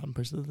clipped it out and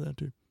posted it there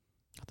too.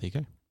 There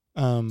you go.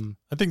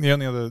 I think the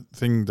only other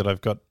thing that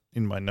I've got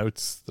in my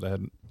notes that I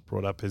hadn't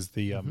brought up is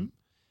the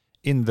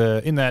in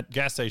that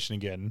gas station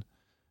again.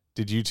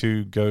 Did you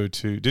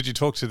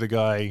talk to the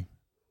guy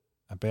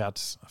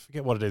about, I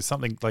forget what it is,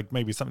 something like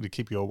maybe something to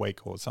keep you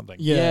awake or something?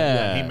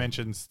 Yeah. He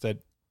mentions that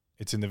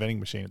it's in the vending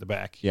machine at the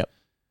back. Yep.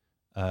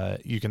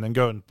 You can then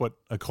go and put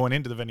a coin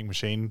into the vending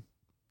machine,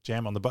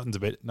 jam on the buttons a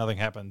bit, nothing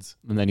happens.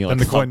 And then you Then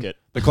like the coin- fuck it.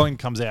 The coin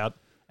comes out,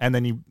 and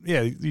then you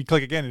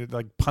click again, and it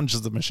like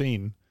punches the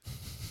machine.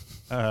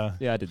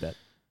 Yeah, I did that.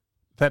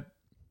 That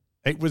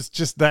it was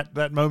just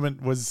that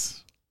moment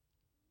was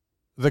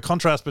the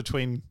contrast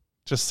between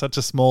just such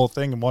a small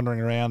thing and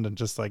wandering around and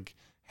just like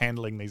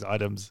handling these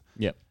items.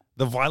 Yep.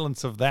 The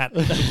violence of that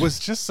was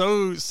just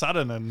so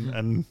sudden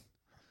and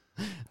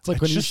It's like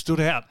it when you just stood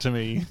out to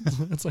me.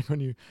 it's like when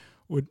you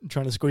were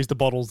trying to squeeze the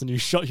bottles and you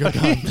shot your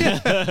gun.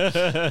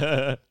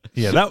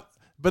 Yeah,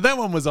 but that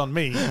one was on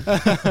me.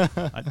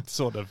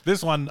 Sort of.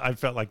 This one, I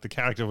felt like the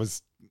character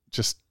was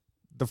just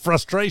the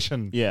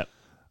frustration Yeah.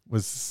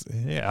 was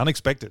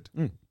unexpected.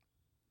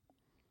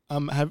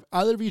 Have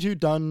either of you two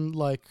done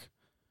like,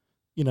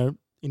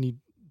 any?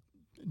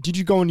 Did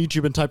you go on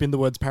YouTube and type in the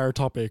words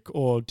Paratopic,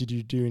 or did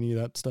you do any of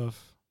that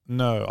stuff?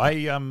 No,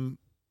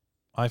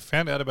 I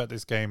found out about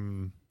this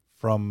game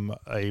from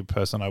a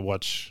person I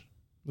watch.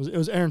 It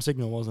was Aaron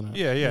Signal, wasn't it?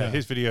 Yeah.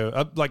 His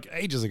video, like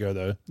ages ago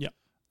though. Yeah.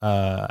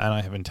 And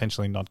I have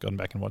intentionally not gone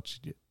back and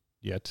watched it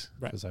yet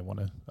because I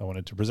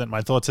wanted to present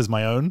my thoughts as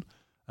my own.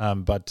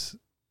 But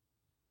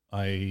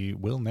I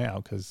will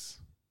now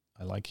because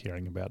I like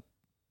hearing about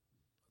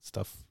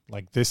stuff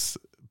like this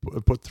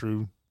put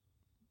through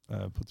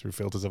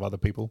filters of other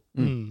people.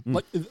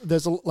 Like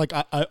there's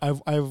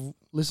I've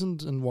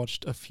listened and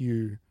watched a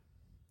few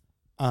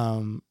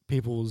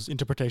people's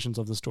interpretations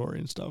of the story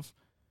and stuff.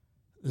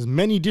 There's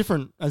many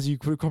different, as you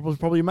could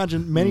probably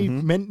imagine,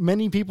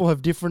 many people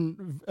have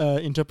different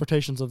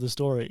interpretations of the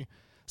story.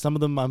 Some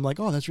of them I'm like,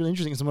 oh, that's really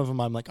interesting. And some of them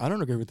I'm like, I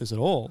don't agree with this at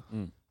all.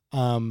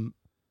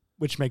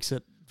 Which makes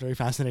it very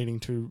fascinating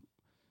to,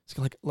 it's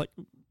like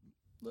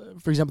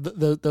for example,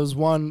 there was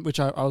one which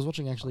I was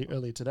watching actually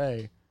earlier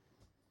today,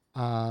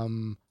 by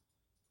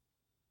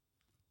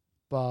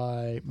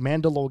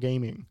Mandalore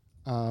Gaming.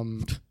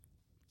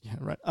 Yeah,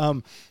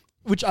 right.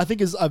 Which I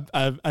think is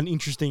an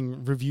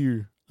interesting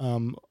review.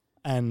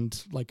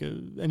 And like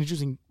an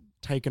interesting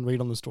take and read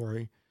on the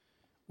story,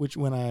 which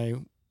when I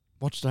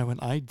watched it, I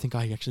went, I think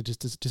I actually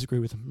just disagree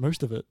with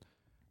most of it.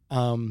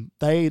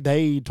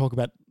 They talk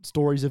about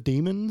stories of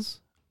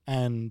demons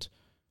and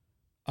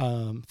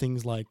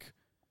things like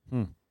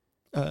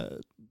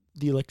the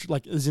electric,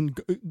 like as in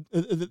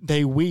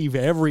they weave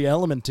every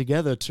element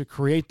together to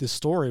create this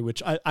story,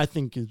 which I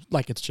think is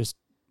like, it's just,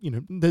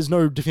 there's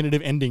no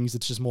definitive endings.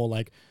 It's just more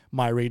like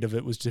my read of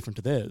it was different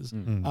to theirs,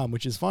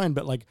 which is fine.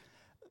 But like,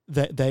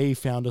 that they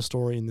found a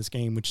story in this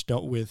game which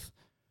dealt with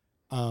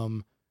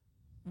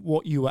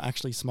what you were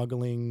actually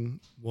smuggling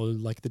was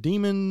like the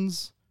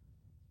demons,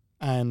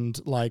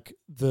 and like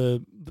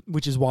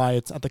which is why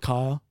it's at the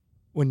car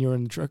when you're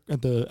in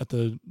at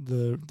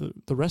the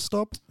rest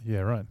stop. Yeah,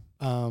 right.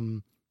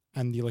 And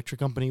the electric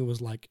company was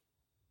like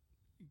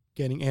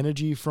getting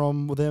energy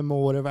from them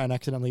or whatever, and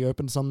accidentally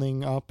opened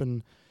something up,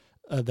 and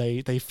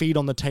they feed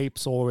on the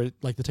tapes, or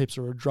like the tapes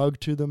are a drug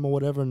to them or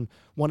whatever. And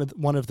one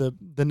of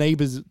the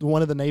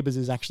neighbors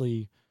is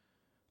actually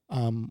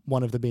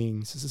one of the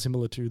beings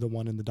similar to the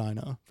one in the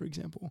diner, for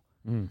example.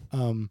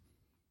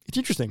 It's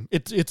interesting.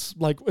 It's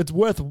like, it's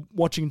worth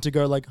watching to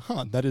go like,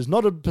 that is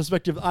not a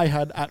perspective I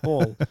had at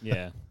all.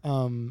 Yeah.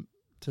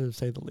 To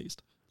say the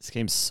least. This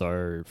game's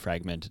so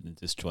fragmented and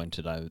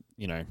disjointed. I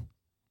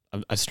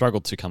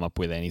struggled to come up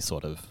with any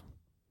sort of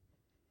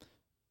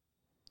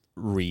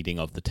reading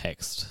of the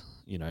text.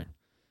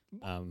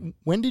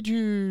 When did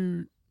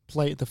you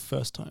play it the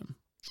first time?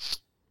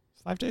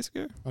 5 days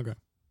ago. Okay.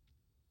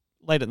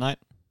 Late at night,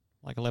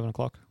 like 11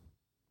 o'clock.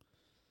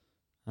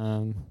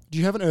 Do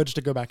you have an urge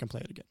to go back and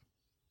play it again?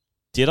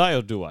 Did I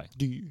or do I?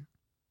 Do you?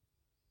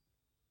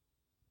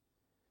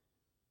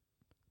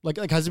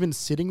 Like has it been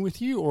sitting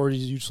with you, or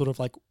is you sort of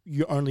like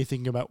you're only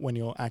thinking about when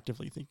you're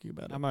actively thinking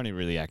about it? I'm only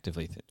really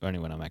only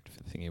when I'm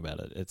actively thinking about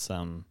it. It's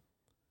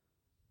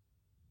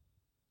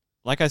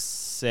like I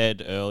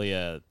said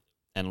earlier,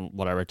 and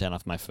what I wrote down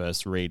off my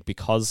first read,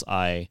 because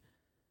I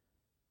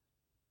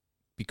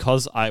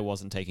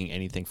wasn't taking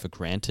anything for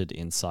granted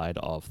inside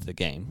of the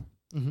game.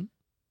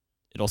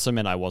 It also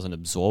meant I wasn't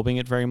absorbing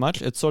it very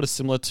much. It's sort of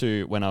similar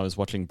to when I was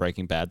watching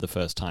Breaking Bad the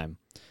first time,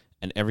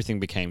 and everything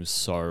became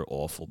so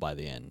awful by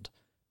the end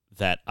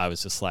that I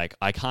was just like,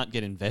 I can't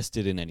get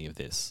invested in any of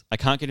this. I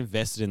can't get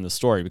invested in the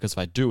story, because if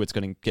I do, it's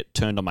going to get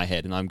turned on my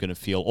head and I'm going to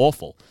feel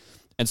awful.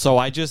 And so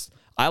I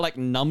I like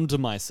numbed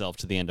myself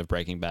to the end of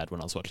Breaking Bad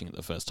when I was watching it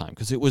the first time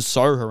because it was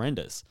so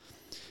horrendous.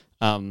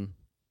 To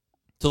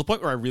the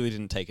point where I really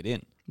didn't take it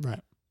in.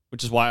 Right.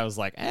 Which is why I was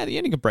like, the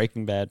ending of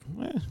Breaking Bad,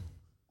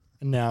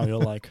 And now you're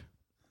like,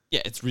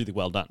 yeah, it's really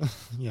well done.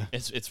 yeah.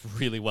 It's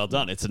really well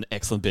done. It's an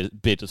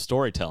excellent bit of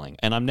storytelling.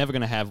 And I'm never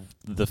going to have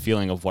the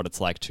feeling of what it's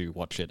like to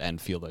watch it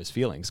and feel those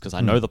feelings because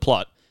I know the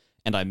plot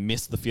and I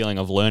miss the feeling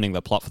of learning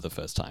the plot for the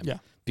first time. Yeah.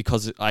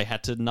 Because I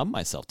had to numb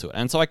myself to it.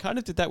 And so I kind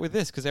of did that with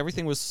this because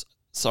everything was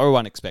so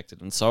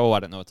unexpected and so I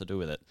don't know what to do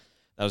with it.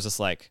 I was just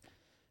like,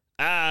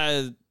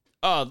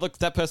 oh, look,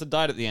 that person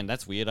died at the end.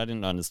 That's weird. I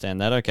didn't understand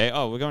that. Okay.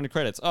 Oh, we're going to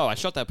credits. Oh, I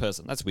shot that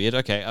person. That's weird.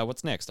 Okay.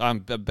 What's next?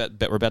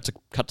 Bet we're about to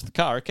cut to the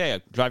car. Okay.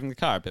 I'm driving the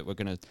car. I bet we're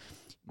going to...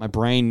 My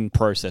brain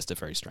processed it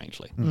very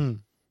strangely.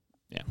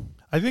 Yeah.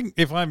 I think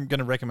if I'm going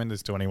to recommend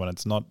this to anyone,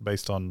 it's not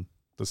based on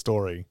the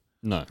story.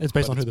 No. It's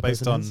based on who it's the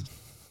based person on, is.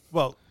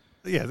 Well,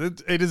 yeah,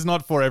 it is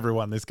not for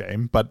everyone, this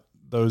game, but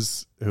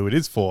those who it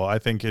is for, I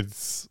think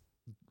it's...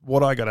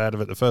 What I got out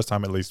of it the first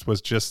time, at least,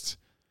 was just...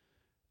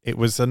 It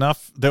was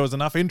enough. There was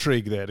enough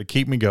intrigue there to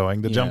keep me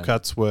going. The jump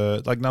cuts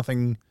were like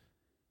nothing.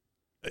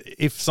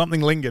 If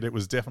something lingered, it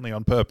was definitely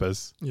on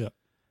purpose. Yeah.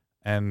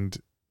 And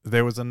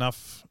there was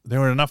enough.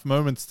 There were enough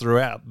moments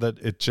throughout that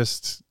it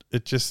just. I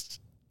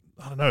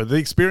don't know. The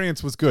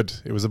experience was good.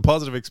 It was a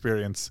positive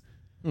experience.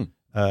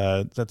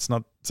 That's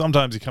not.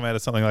 Sometimes you come out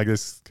of something like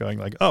this going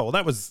like, oh, well,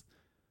 that was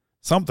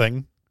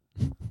something.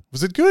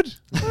 Was it good?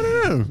 I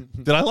don't know.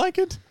 Did I like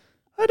it?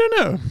 I don't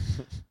know.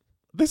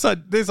 This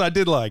I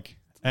did like.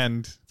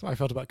 And that's how I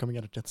felt about coming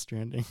out of Death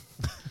Stranding.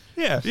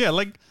 yeah,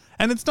 like,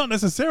 and it's not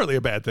necessarily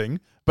a bad thing,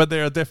 but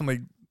there are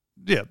definitely,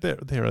 there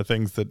are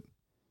things that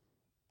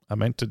are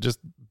meant to just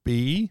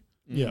be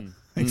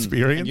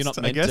experienced. And you're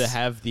not meant to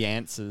have the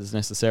answers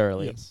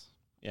necessarily. Yes.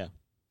 Yeah.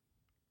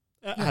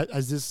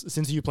 Has this,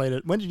 since you played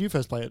it, when did you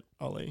first play it,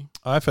 Ollie?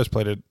 I first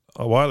played it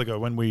a while ago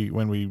when we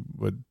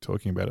were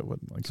talking about it,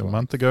 like a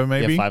month ago,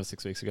 maybe? Yeah, 5 or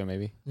 6 weeks ago,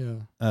 maybe.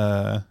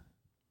 Yeah.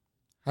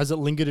 Has it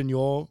lingered in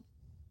your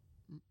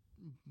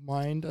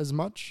mind as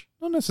much?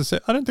 Not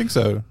necessarily. I don't think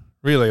so.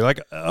 Really, like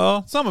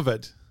some of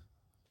it.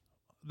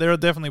 There are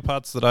definitely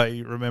parts that I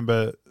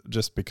remember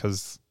just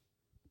because,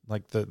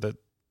 like the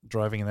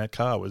driving in that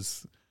car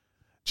was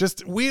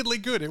just weirdly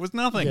good. It was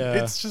nothing. Yeah.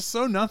 It's just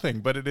so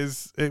nothing, but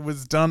it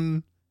was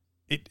done.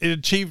 It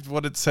achieved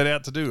what it set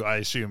out to do. I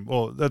assume.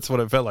 Well, that's what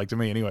it felt like to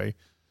me, anyway.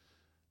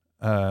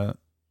 Just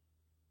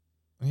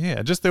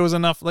there was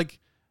enough like.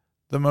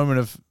 The moment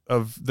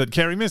of that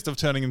Carrie missed of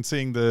turning and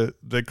seeing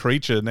the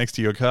creature next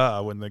to your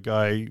car when the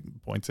guy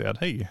points out,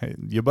 hey,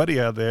 your buddy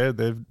out there,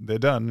 they're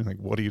done. Like,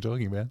 what are you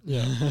talking about?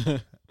 Yeah.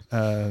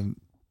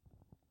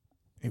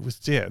 It was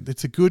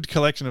it's a good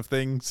collection of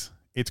things.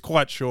 It's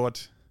quite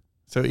short,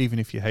 so even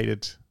if you hate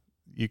it,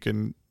 you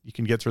can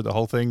get through the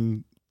whole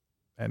thing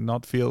and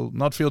not feel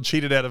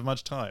cheated out of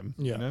much time.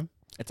 Yeah. You know?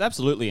 It's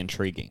absolutely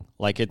intriguing.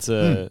 Like it's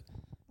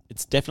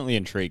definitely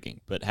intriguing,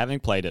 but having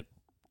played it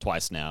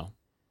twice now,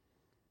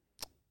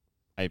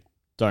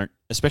 don't,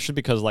 especially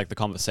because like the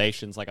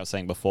conversations, like I was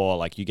saying before,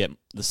 like you get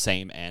the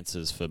same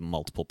answers for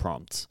multiple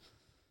prompts.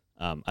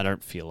 I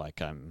don't feel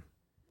like I'm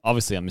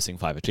missing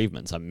 5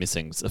 achievements. I'm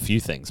missing a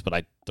few things, but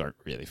I don't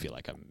really feel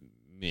like I'm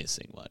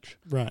missing much.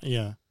 Right.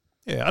 Yeah.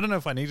 Yeah. I don't know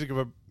if I need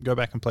to go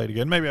back and play it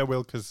again. Maybe I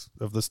will because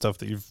of the stuff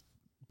that you've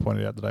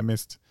pointed out that I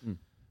missed.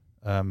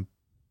 But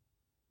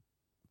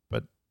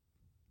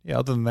yeah,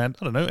 other than that,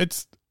 I don't know.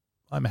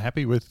 I'm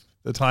happy with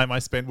the time I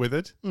spent with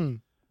it.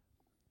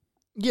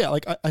 Yeah.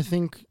 Like I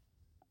think.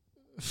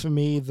 For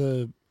me,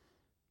 the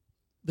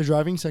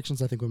driving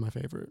sections I think were my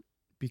favorite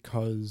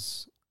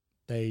because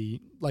they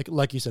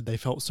like you said, they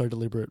felt so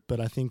deliberate, but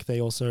I think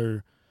they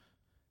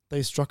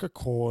struck a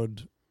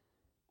chord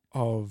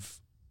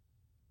of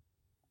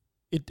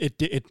it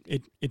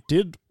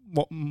did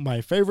what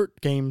my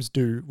favorite games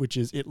do, which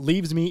is it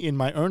leaves me in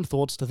my own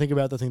thoughts to think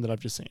about the thing that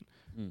I've just seen.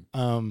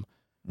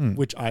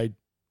 Which I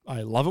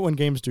love it when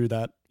games do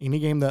that. Any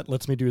game that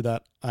lets me do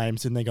that, I'm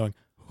sitting there going,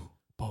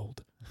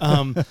 bold.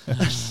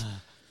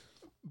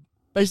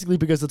 Basically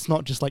because it's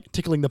not just like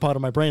tickling the part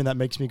of my brain that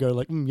makes me go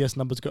like, yes,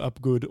 numbers go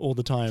up good all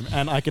the time.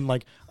 And I can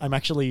like, I'm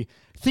actually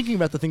thinking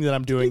about the thing that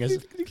I'm doing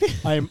as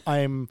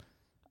I'm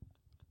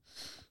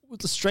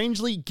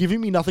strangely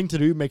giving me nothing to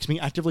do makes me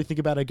actively think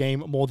about a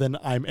game more than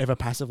I'm ever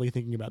passively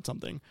thinking about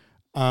something.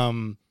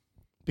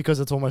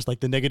 Because it's almost like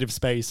the negative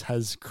space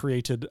has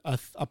created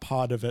a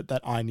part of it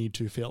that I need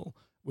to fill,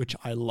 which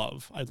I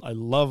love. I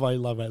love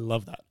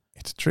that.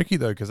 It's tricky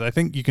though, because I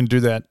think you can do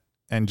that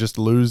and just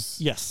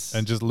lose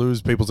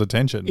people's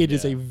attention. It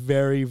is a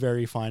very,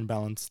 very fine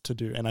balance to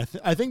do. And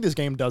I think this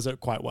game does it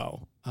quite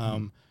well.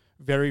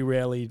 Very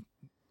rarely,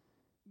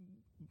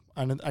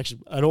 and actually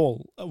at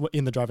all,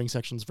 in the driving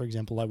sections, for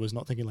example, I was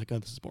not thinking like, oh,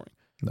 this is boring.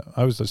 No,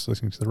 I was just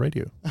listening to the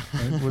radio.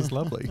 It was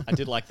lovely. I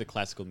did like the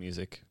classical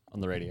music on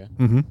the radio.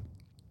 Mm-hmm.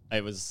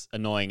 It was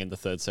annoying in the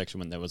third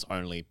section when there was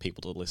only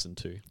people to listen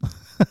to.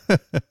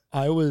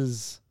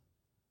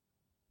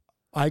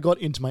 I got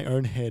into my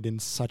own head in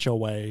such a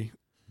way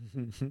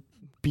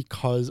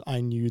because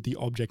I knew the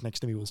object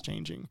next to me was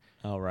changing.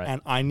 Oh, right.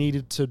 And I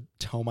needed to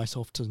tell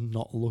myself to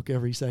not look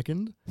every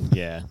second.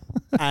 Yeah.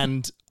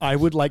 And I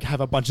would like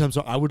have a bunch of times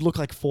where I would look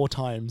like 4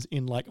 times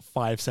in like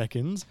 5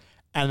 seconds.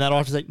 And then I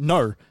have to say,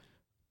 no,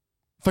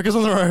 focus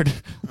on the road,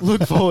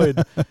 look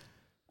forward.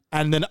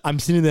 And then I'm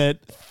sitting there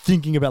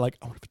thinking about like,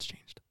 I wonder if it's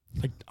changed.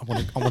 Like I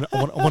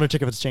want to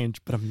check if it's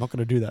changed, but I'm not going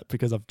to do that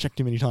because I've checked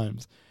too many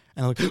times.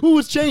 And I'm like, oh,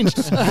 it's changed.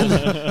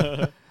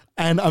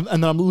 and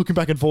then I'm looking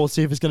back and forth,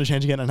 see if it's going to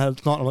change again. And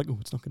it's not. I'm like, oh,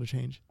 it's not going to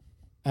change.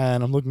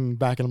 And I'm looking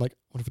back and I'm like,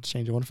 what if it's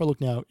changed? I wonder if I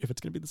look now if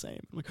it's going to be the same.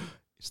 I'm like, oh,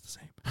 it's the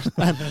same.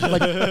 And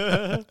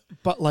like,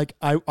 but like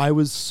I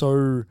was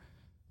so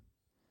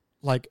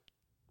like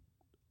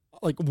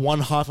one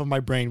half of my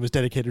brain was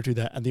dedicated to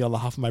that, and the other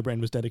half of my brain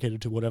was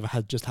dedicated to whatever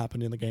had just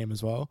happened in the game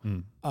as well,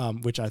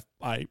 which I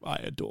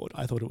adored.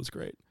 I thought it was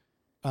great.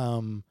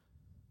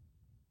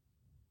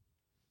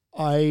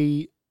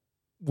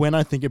 When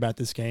I think about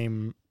this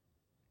game,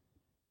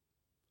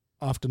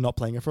 after not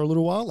playing it for a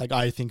little while, like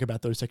I think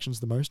about those sections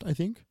the most, I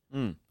think.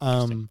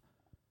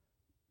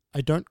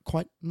 I don't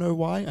quite know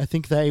why. I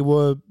think they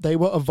were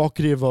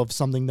evocative of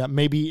something that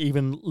maybe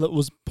even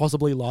was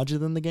possibly larger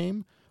than the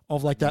game,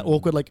 of like that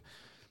awkward,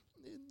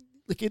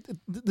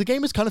 the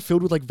game is kind of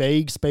filled with like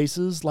vague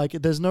spaces. Like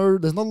there's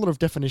not a lot of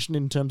definition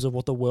in terms of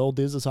what the world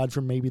is aside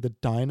from maybe the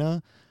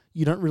diner.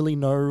 You don't really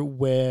know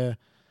where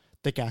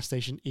the gas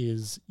station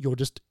is. You're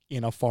just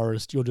in a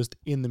forest. You're just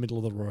in the middle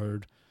of the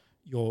road.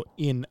 You're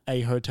in a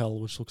hotel,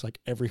 which looks like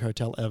every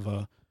hotel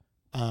ever,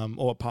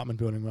 or apartment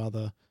building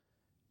rather.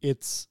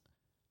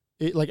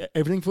 Like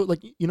everything for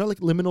like, you know, like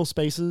liminal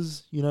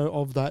spaces, you know,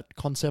 of that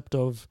concept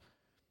of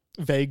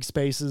vague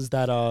spaces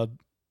that are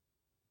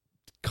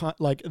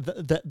like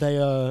that they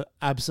are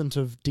absent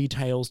of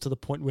details to the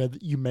point where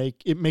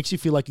it makes you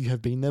feel like you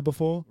have been there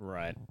before.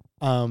 Right.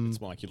 It's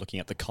more like you're looking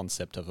at the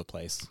concept of a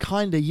place.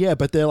 Kinda, yeah,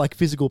 but they're like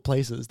physical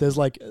places. There's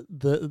like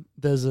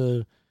there's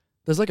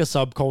like a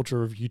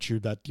subculture of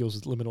YouTube that deals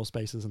with liminal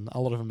spaces, and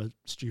a lot of them are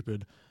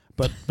stupid.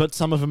 But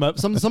some of them are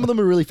some of them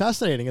are really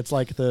fascinating. It's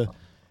like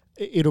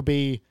it'll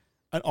be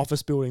an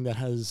office building that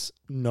has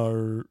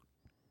no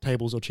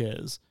tables or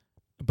chairs,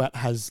 but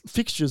has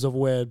fixtures of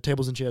where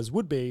tables and chairs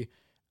would be.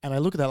 And I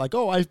look at that like,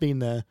 oh, I've been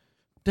there.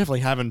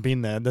 Definitely haven't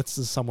been there. That's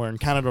just somewhere in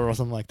Canada or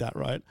something like that,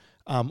 right?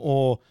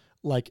 Or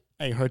like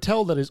a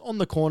hotel that is on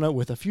the corner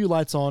with a few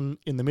lights on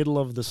in the middle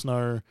of the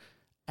snow,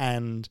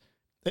 and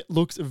it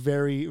looks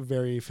very,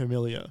 very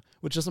familiar,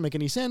 which doesn't make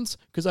any sense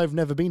because I've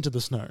never been to the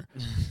snow.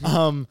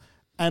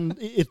 And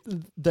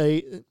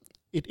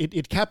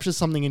it captures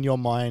something in your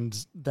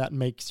mind that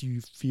makes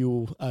you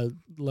feel a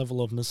level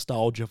of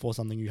nostalgia for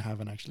something you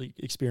haven't actually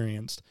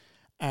experienced.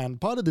 And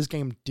part of this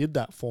game did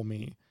that for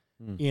me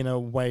in a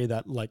way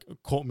that like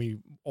caught me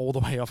all the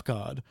way off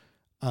guard,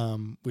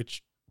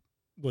 which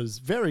was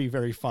very,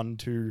 very fun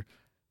to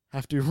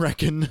have to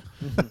reckon.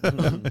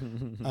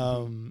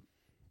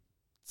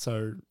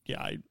 So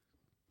yeah,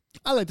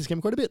 I like this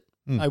game quite a bit.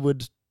 I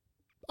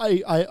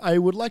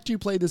would like to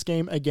play this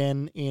game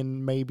again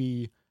in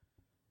maybe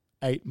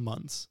 8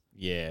 months.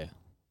 Yeah.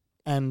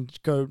 And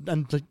go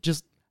and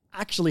just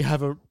actually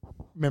have a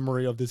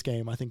memory of this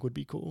game, I think would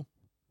be cool.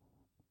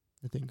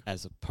 I think.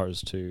 As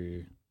opposed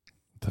to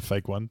the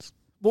fake ones.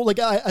 Well, like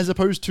as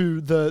opposed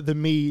to the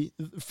me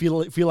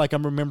feel like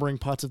I'm remembering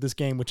parts of this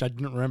game which I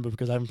didn't remember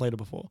because I haven't played it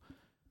before.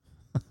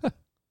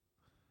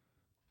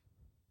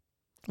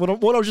 What I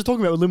was just talking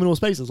about with liminal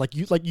spaces,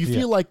 you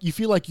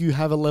feel like you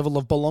have a level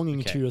of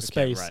belonging to a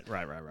space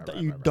that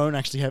you don't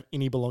actually have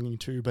any belonging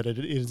to, but it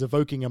is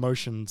evoking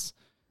emotions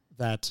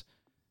that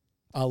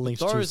are linked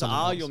to. Those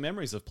are else. Your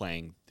memories of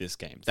playing this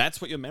game.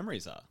 That's what your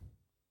memories are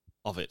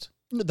of it.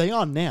 No, they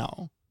are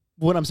now.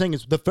 What I'm saying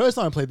is, the first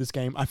time I played this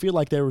game, I feel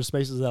like there were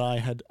spaces that I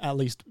had at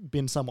least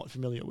been somewhat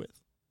familiar with.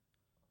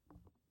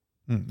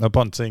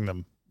 Upon seeing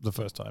them the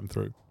first time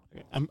through.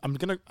 I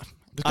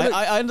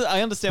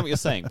understand what you're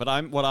saying, but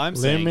what I'm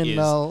saying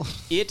Liminal.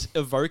 is it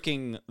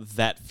evoking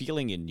that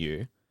feeling in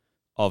you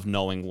of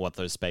knowing what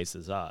those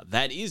spaces are.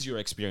 That is your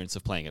experience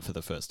of playing it for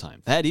the first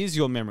time. That is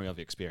your memory of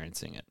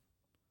experiencing it.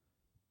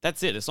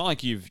 That's it. It's not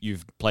like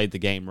you've played the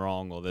game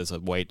wrong or there's a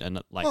wait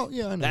and like. Oh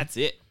yeah, I know. That's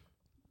it.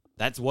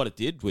 That's what it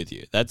did with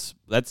you. That's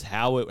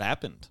how it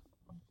happened.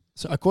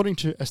 So according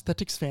to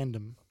Aesthetics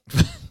Fandom.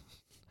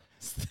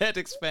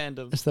 Aesthetics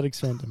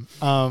Fandom.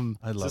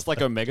 I love Just like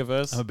that.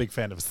 Omegaverse. I'm a big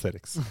fan of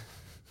aesthetics.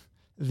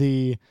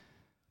 The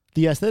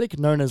aesthetic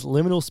known as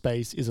liminal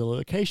space is a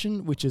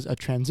location which is a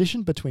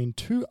transition between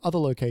two other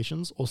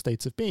locations or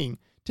states of being.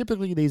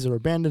 Typically, these are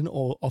abandoned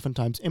or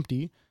oftentimes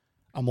empty.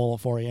 A mall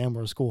at 4 a.m.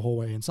 or a school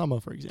hallway in summer,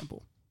 for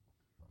example.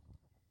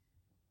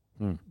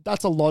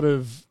 That's a lot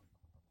of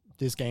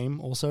this game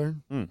also.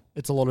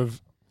 It's a lot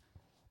of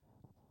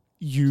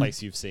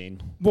place you've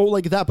seen. Well,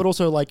 like that, but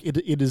also like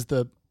it is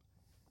the...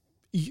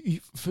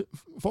 for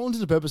all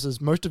intents and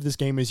purposes, most of this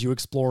game is you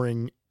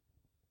exploring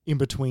in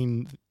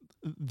between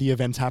the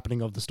events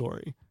happening of the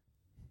story.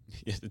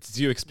 It's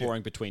you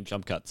exploring between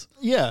jump cuts.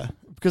 Yeah,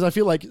 because I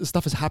feel like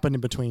stuff has happened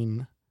in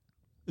between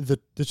the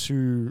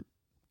two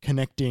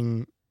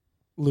connecting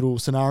little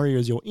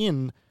scenarios you're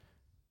in,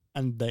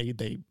 and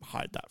they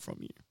hide that from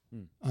you,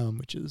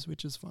 which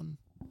is fun.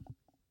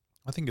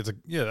 I think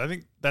I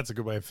think that's a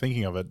good way of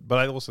thinking of it. But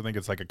I also think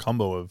it's like a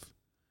combo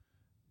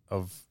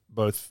of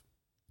both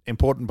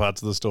important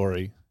parts of the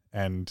story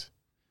and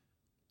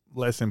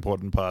less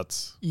important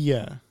parts.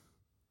 Yeah.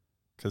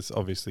 Because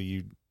obviously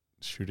you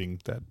shooting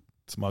that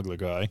smuggler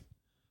guy,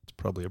 it's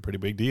probably a pretty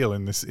big deal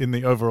in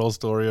the overall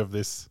story of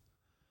this.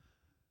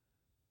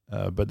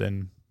 But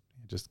then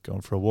you're just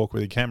going for a walk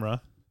with your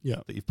camera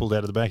that you've pulled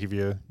out of the back of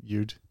your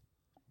ute.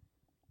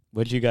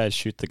 Where'd you guys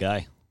shoot the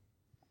guy?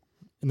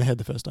 In the head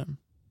the first time.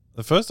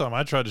 The first time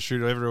I tried to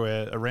shoot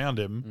everywhere around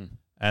him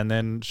and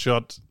then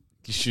shot.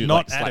 You shoot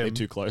not like at slightly him.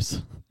 too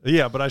close.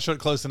 Yeah, but I shot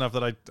close enough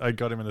that I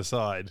got him in the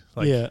side.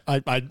 Like, yeah,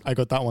 I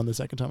got that one the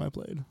second time I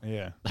played.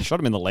 Yeah. I shot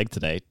him in the leg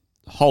today.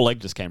 Whole leg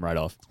just came right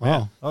off.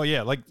 Wow. Oh,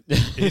 yeah. Like,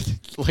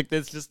 Like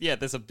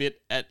there's a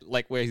bit at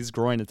like where his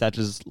groin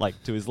attaches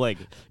like to his leg.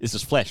 It's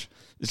just flesh.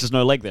 There's just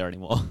no leg there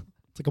anymore.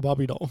 It's like a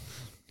Barbie doll.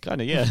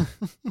 Kind of, yeah.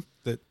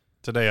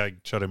 today I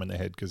shot him in the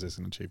head because there's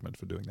an achievement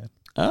for doing that.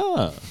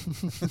 Oh.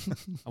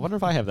 I wonder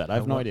if I have that. I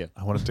have no idea.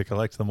 I wanted to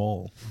collect them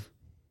all.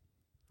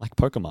 Like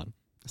Pokemon.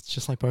 It's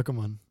just like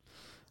Pokemon.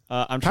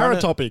 I'm trying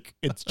to... Paratopic.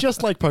 It's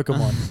just like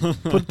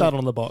Pokemon. Put that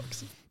on the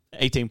box.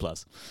 18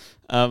 plus.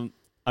 I'm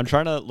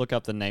trying to look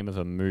up the name of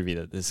a movie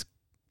that this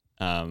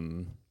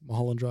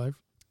Mulholland Drive.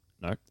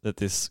 No, that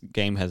this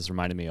game has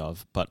reminded me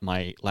of, but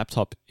my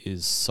laptop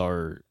is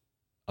so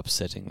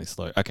upsettingly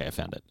slow. Okay, I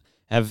found it.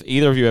 Have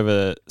either of you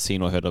ever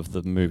seen or heard of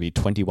the movie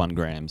 21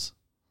 Grams?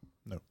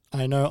 No.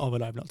 I know of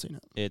it, I've not seen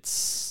it.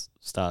 It's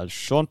stars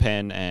Sean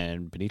Penn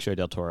and Benicio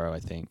del Toro,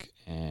 I think,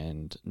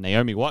 and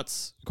Naomi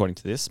Watts, according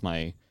to this.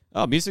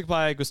 Music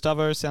by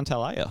Gustavo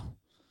Santaolalla,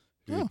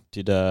 who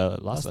did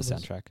Last of Us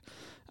soundtrack.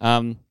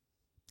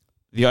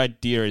 The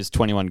idea is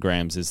 21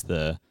 grams is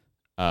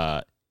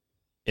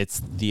it's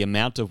the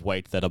amount of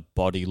weight that a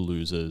body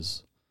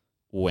loses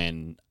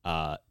when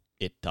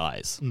it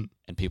dies.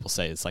 And people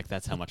say it's like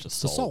that's how much a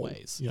soul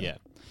weighs. Yeah.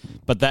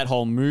 But that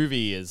whole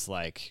movie is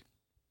like,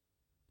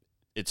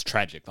 it's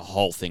tragic. The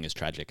whole thing is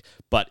tragic.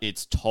 But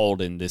it's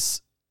told in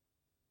this,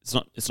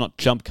 it's not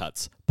jump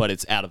cuts, but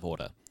it's out of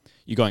order.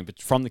 You're going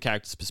from the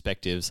characters'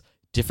 perspectives,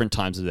 different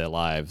times of their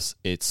lives.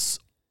 It's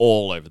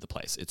all over the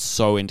place. It's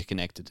so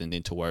interconnected and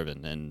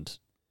interwoven and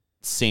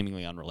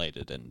seemingly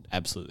unrelated and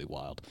absolutely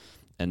wild.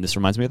 And this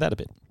reminds me of that a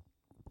bit.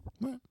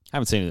 Right. I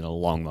haven't seen it in a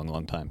long, long,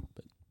 long time.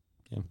 But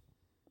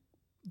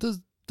yeah.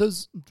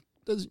 Does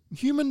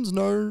humans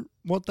know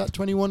what that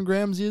 21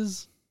 grams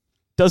is?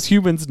 Does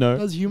humans know?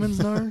 Does humans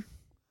know?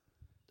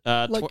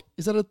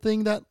 Is that a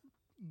thing that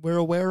we're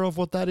aware of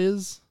what that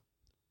is?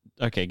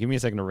 Okay, give me a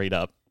second to read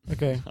up.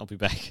 Okay. I'll be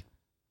back.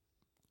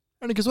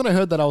 Only because when I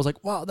heard that, I was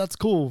like, wow, that's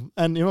cool.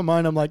 And in my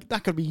mind, I'm like,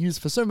 that could be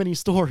used for so many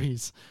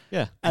stories.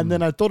 Yeah. And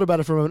then I thought about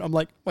it for a moment. I'm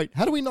like, wait,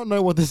 how do we not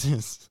know what this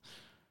is?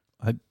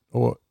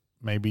 Or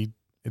maybe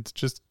it's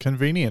just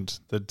convenient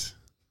that,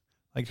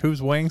 like,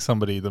 who's weighing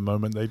somebody the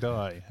moment they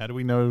die? How do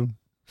we know?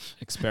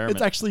 Experiment.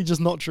 It's actually just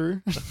not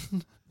true.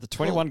 The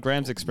 21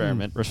 grams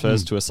experiment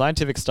refers to a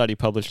scientific study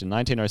published in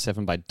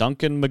 1907 by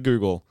Duncan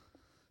McDougall,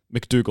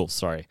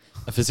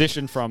 a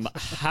physician from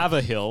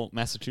Haverhill,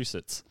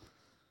 Massachusetts.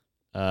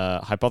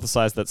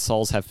 Hypothesized that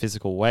souls have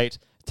physical weight,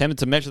 attempted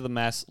to measure the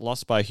mass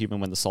lost by a human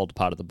when the soul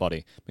departed the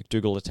body.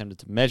 McDougall attempted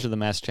to measure the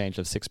mass change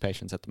of 6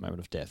 patients at the moment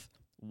of death.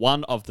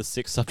 One of the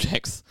 6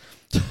 subjects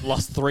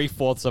lost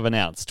 3/4 of an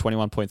ounce,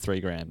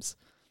 21.3 grams.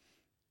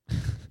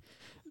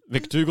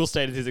 McDougall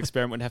stated his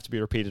experiment would have to be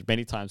repeated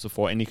many times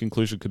before any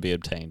conclusion could be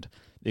obtained.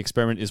 The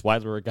experiment is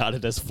widely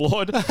regarded as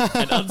flawed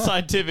and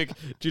unscientific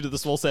due to the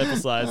small sample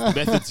size, the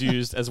methods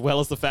used, as well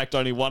as the fact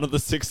only one of the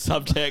 6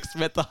 subjects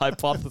met the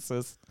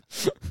hypothesis.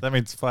 That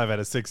means 5 out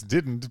of 6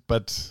 didn't,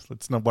 but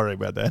let's not worry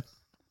about that.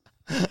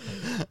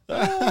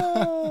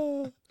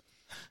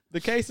 The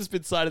case has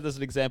been cited as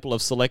an example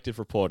of selective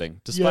reporting.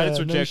 Despite its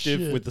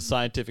rejection with the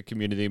scientific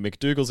community,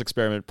 McDougall's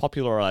experiment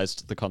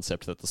popularized the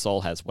concept that the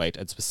soul has weight,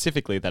 and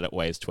specifically that it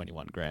weighs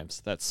 21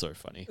 grams. That's so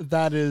funny.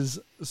 That is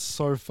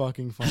so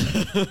fucking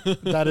funny.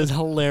 That is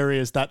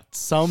hilarious that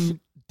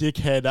some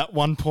dickhead at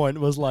one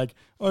point was like,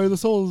 oh, the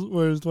soul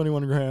weighs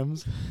 21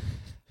 grams.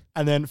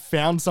 And then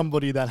found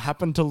somebody that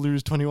happened to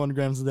lose 21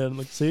 grams and then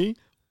like, see?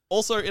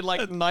 Also, in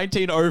like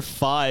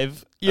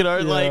 1905,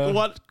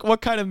 like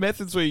what kind of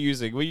methods were you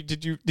using?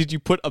 Did you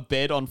put a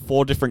bed on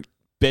 4 different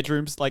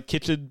bedrooms, like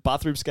kitchen,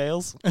 bathroom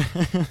scales?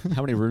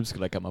 How many rooms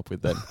could I come up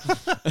with then?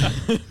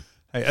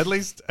 Hey, at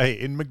least,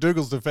 in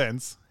McDougall's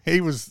defense,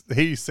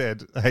 he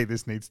said, hey,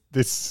 this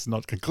is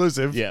not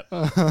conclusive. Yeah.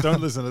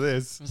 Don't listen to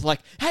this. It was like,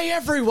 hey,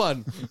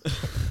 everyone!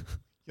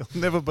 You'll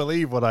never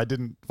believe what I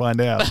didn't find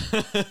out.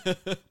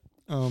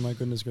 Oh my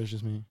goodness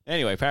gracious me.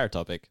 Anyway,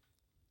 Paratopic.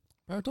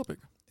 Paratopic.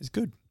 It's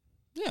good.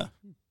 Yeah.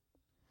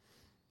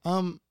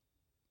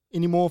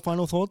 Any more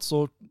final thoughts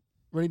or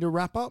ready to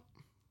wrap up?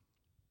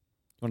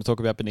 You want to talk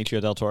about Benicio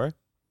del Toro?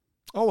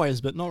 Always,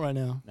 but not right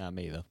now. Nah,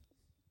 me either.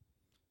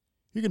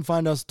 You can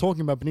find us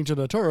talking about Benicio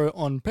del Toro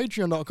on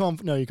patreon.com.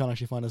 No, you can't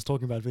actually find us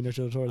talking about Benicio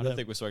del Toro I there. don't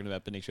think we're talking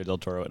about Benicio del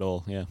Toro at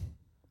all. Yeah.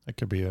 That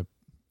could be a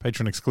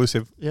patron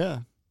exclusive. Yeah.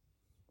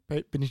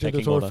 Benicio del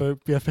Pecking Toro order.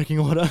 for pecking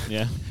order.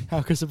 Yeah.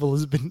 How kissable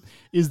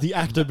is the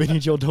actor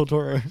Benicio del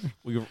Toro?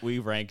 We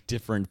rank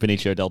different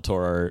Benicio del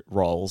Toro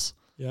roles,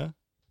 Yeah.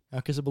 How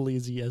kissable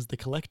is he as the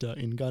collector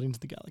in Guardians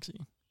of the Galaxy?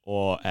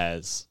 or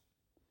as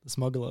The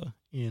smuggler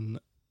in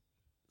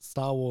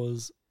Star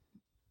Wars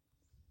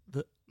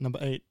the number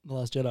 8, The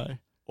Last Jedi.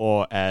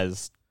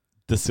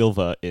 the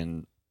Silver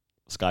in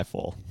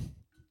Skyfall.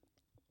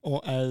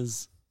 Or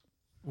as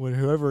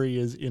whoever he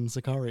is in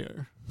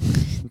Sicario.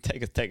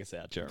 Take us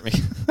out, Jeremy.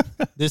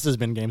 This has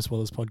been Game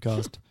Spoilers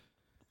Podcast.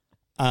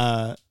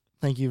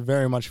 Thank you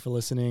very much for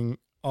listening.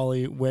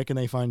 Ollie, where can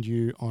they find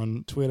you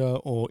on Twitter,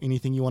 or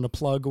anything you want to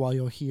plug while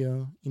you're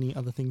here? Any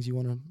other things you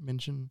want to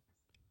mention?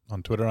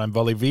 On Twitter, I'm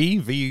Volley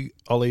V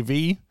Ollie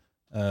V.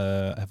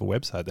 I have a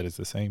website that is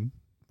the same,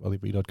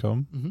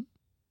 volleyv.com. Mm-hmm.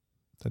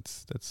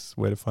 That's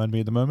where to find me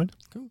at the moment.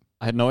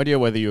 I had no idea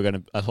whether you were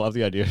going to... I love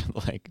the idea,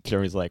 like,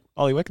 Jeremy's like,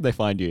 Ollie, where can they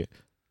find you?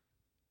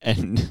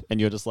 And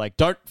you're just like,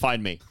 don't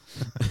find me.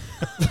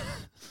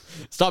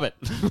 Stop it.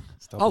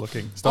 Stop I'll-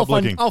 looking. Stop I'll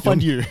looking. I'll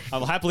find you.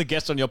 I'll happily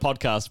guest on your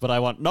podcast, but I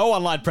want no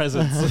online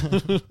presence.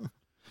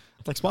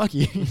 Like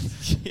Sparky.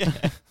 Yeah.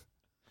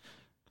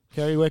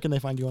 Kerry, where can they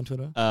find you on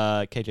Twitter?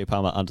 KJ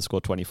Palmer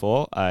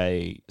 _24.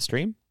 I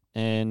stream,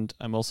 and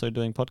I'm also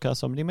doing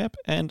podcasts on Minimap,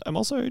 and I'm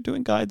also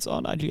doing guides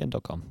on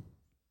IGN.com.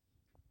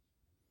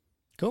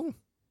 Cool.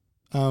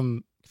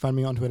 Find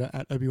me on Twitter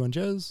at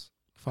Obi-Wan-Jez.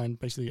 Find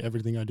basically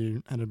everything I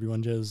do at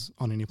Obi-Wan-Jez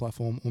on any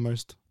platform,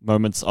 almost.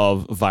 Moments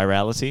of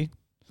virality,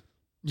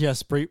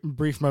 Yes,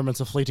 brief moments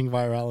of fleeting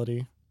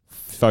virality.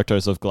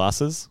 photos of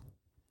glasses.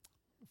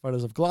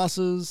 Photos of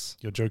glasses.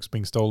 Your joke's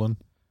being stolen.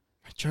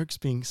 My jokes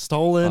being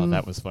stolen. Oh,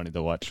 that was funny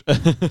to watch.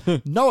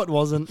 No, it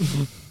wasn't.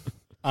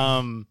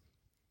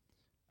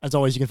 As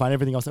always, you can find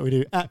everything else that we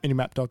do at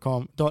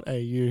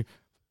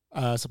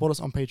minimap.com.au. Support us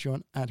on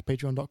Patreon at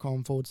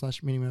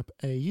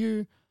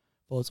patreon.com/minimapau.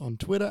 Follow us on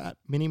Twitter at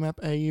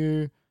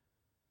minimapau.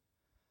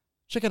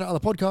 Check out our other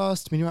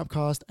podcasts,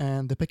 Minimapcast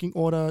and The Pecking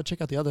Order. Check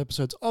out the other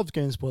episodes of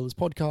Game Spoilers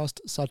Podcast,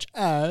 such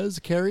as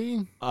Kerry.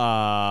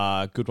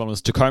 Good one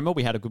was Tacoma.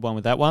 We had a good one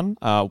with that one.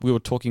 We were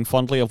talking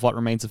fondly of What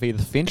Remains of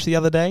Edith Finch the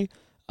other day.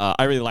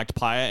 I really liked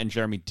Pyre and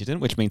Jeremy didn't,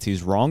 which means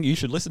he's wrong. You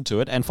should listen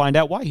to it and find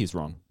out why he's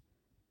wrong.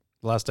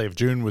 The last day of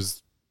June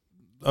was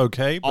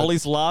okay. But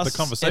Ollie's last the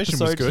conversation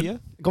was episode good. here.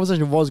 The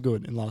conversation was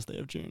good in last day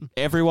of June.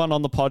 Everyone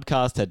on the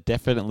podcast had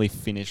definitely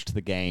finished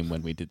the game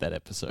when we did that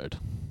episode.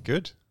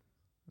 Good.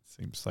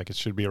 Seems like it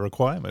should be a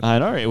requirement. I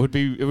know it would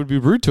be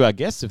rude to our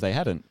guests if they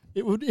hadn't.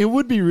 It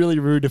would be really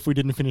rude if we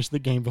didn't finish the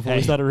game before we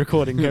Hey. started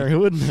recording, Kerry,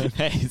 wouldn't it?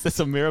 Hey, is this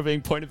a mirror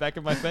being pointed back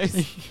in my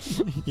face?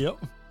 Yep.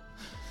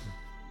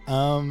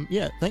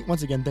 Yeah,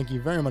 once again, thank you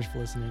very much for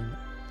listening,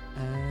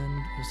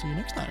 and we'll see you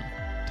next time.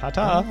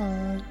 Ta-ta.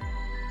 Bye.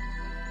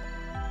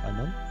 Bye,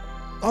 Mum.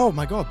 Oh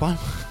my god, bye.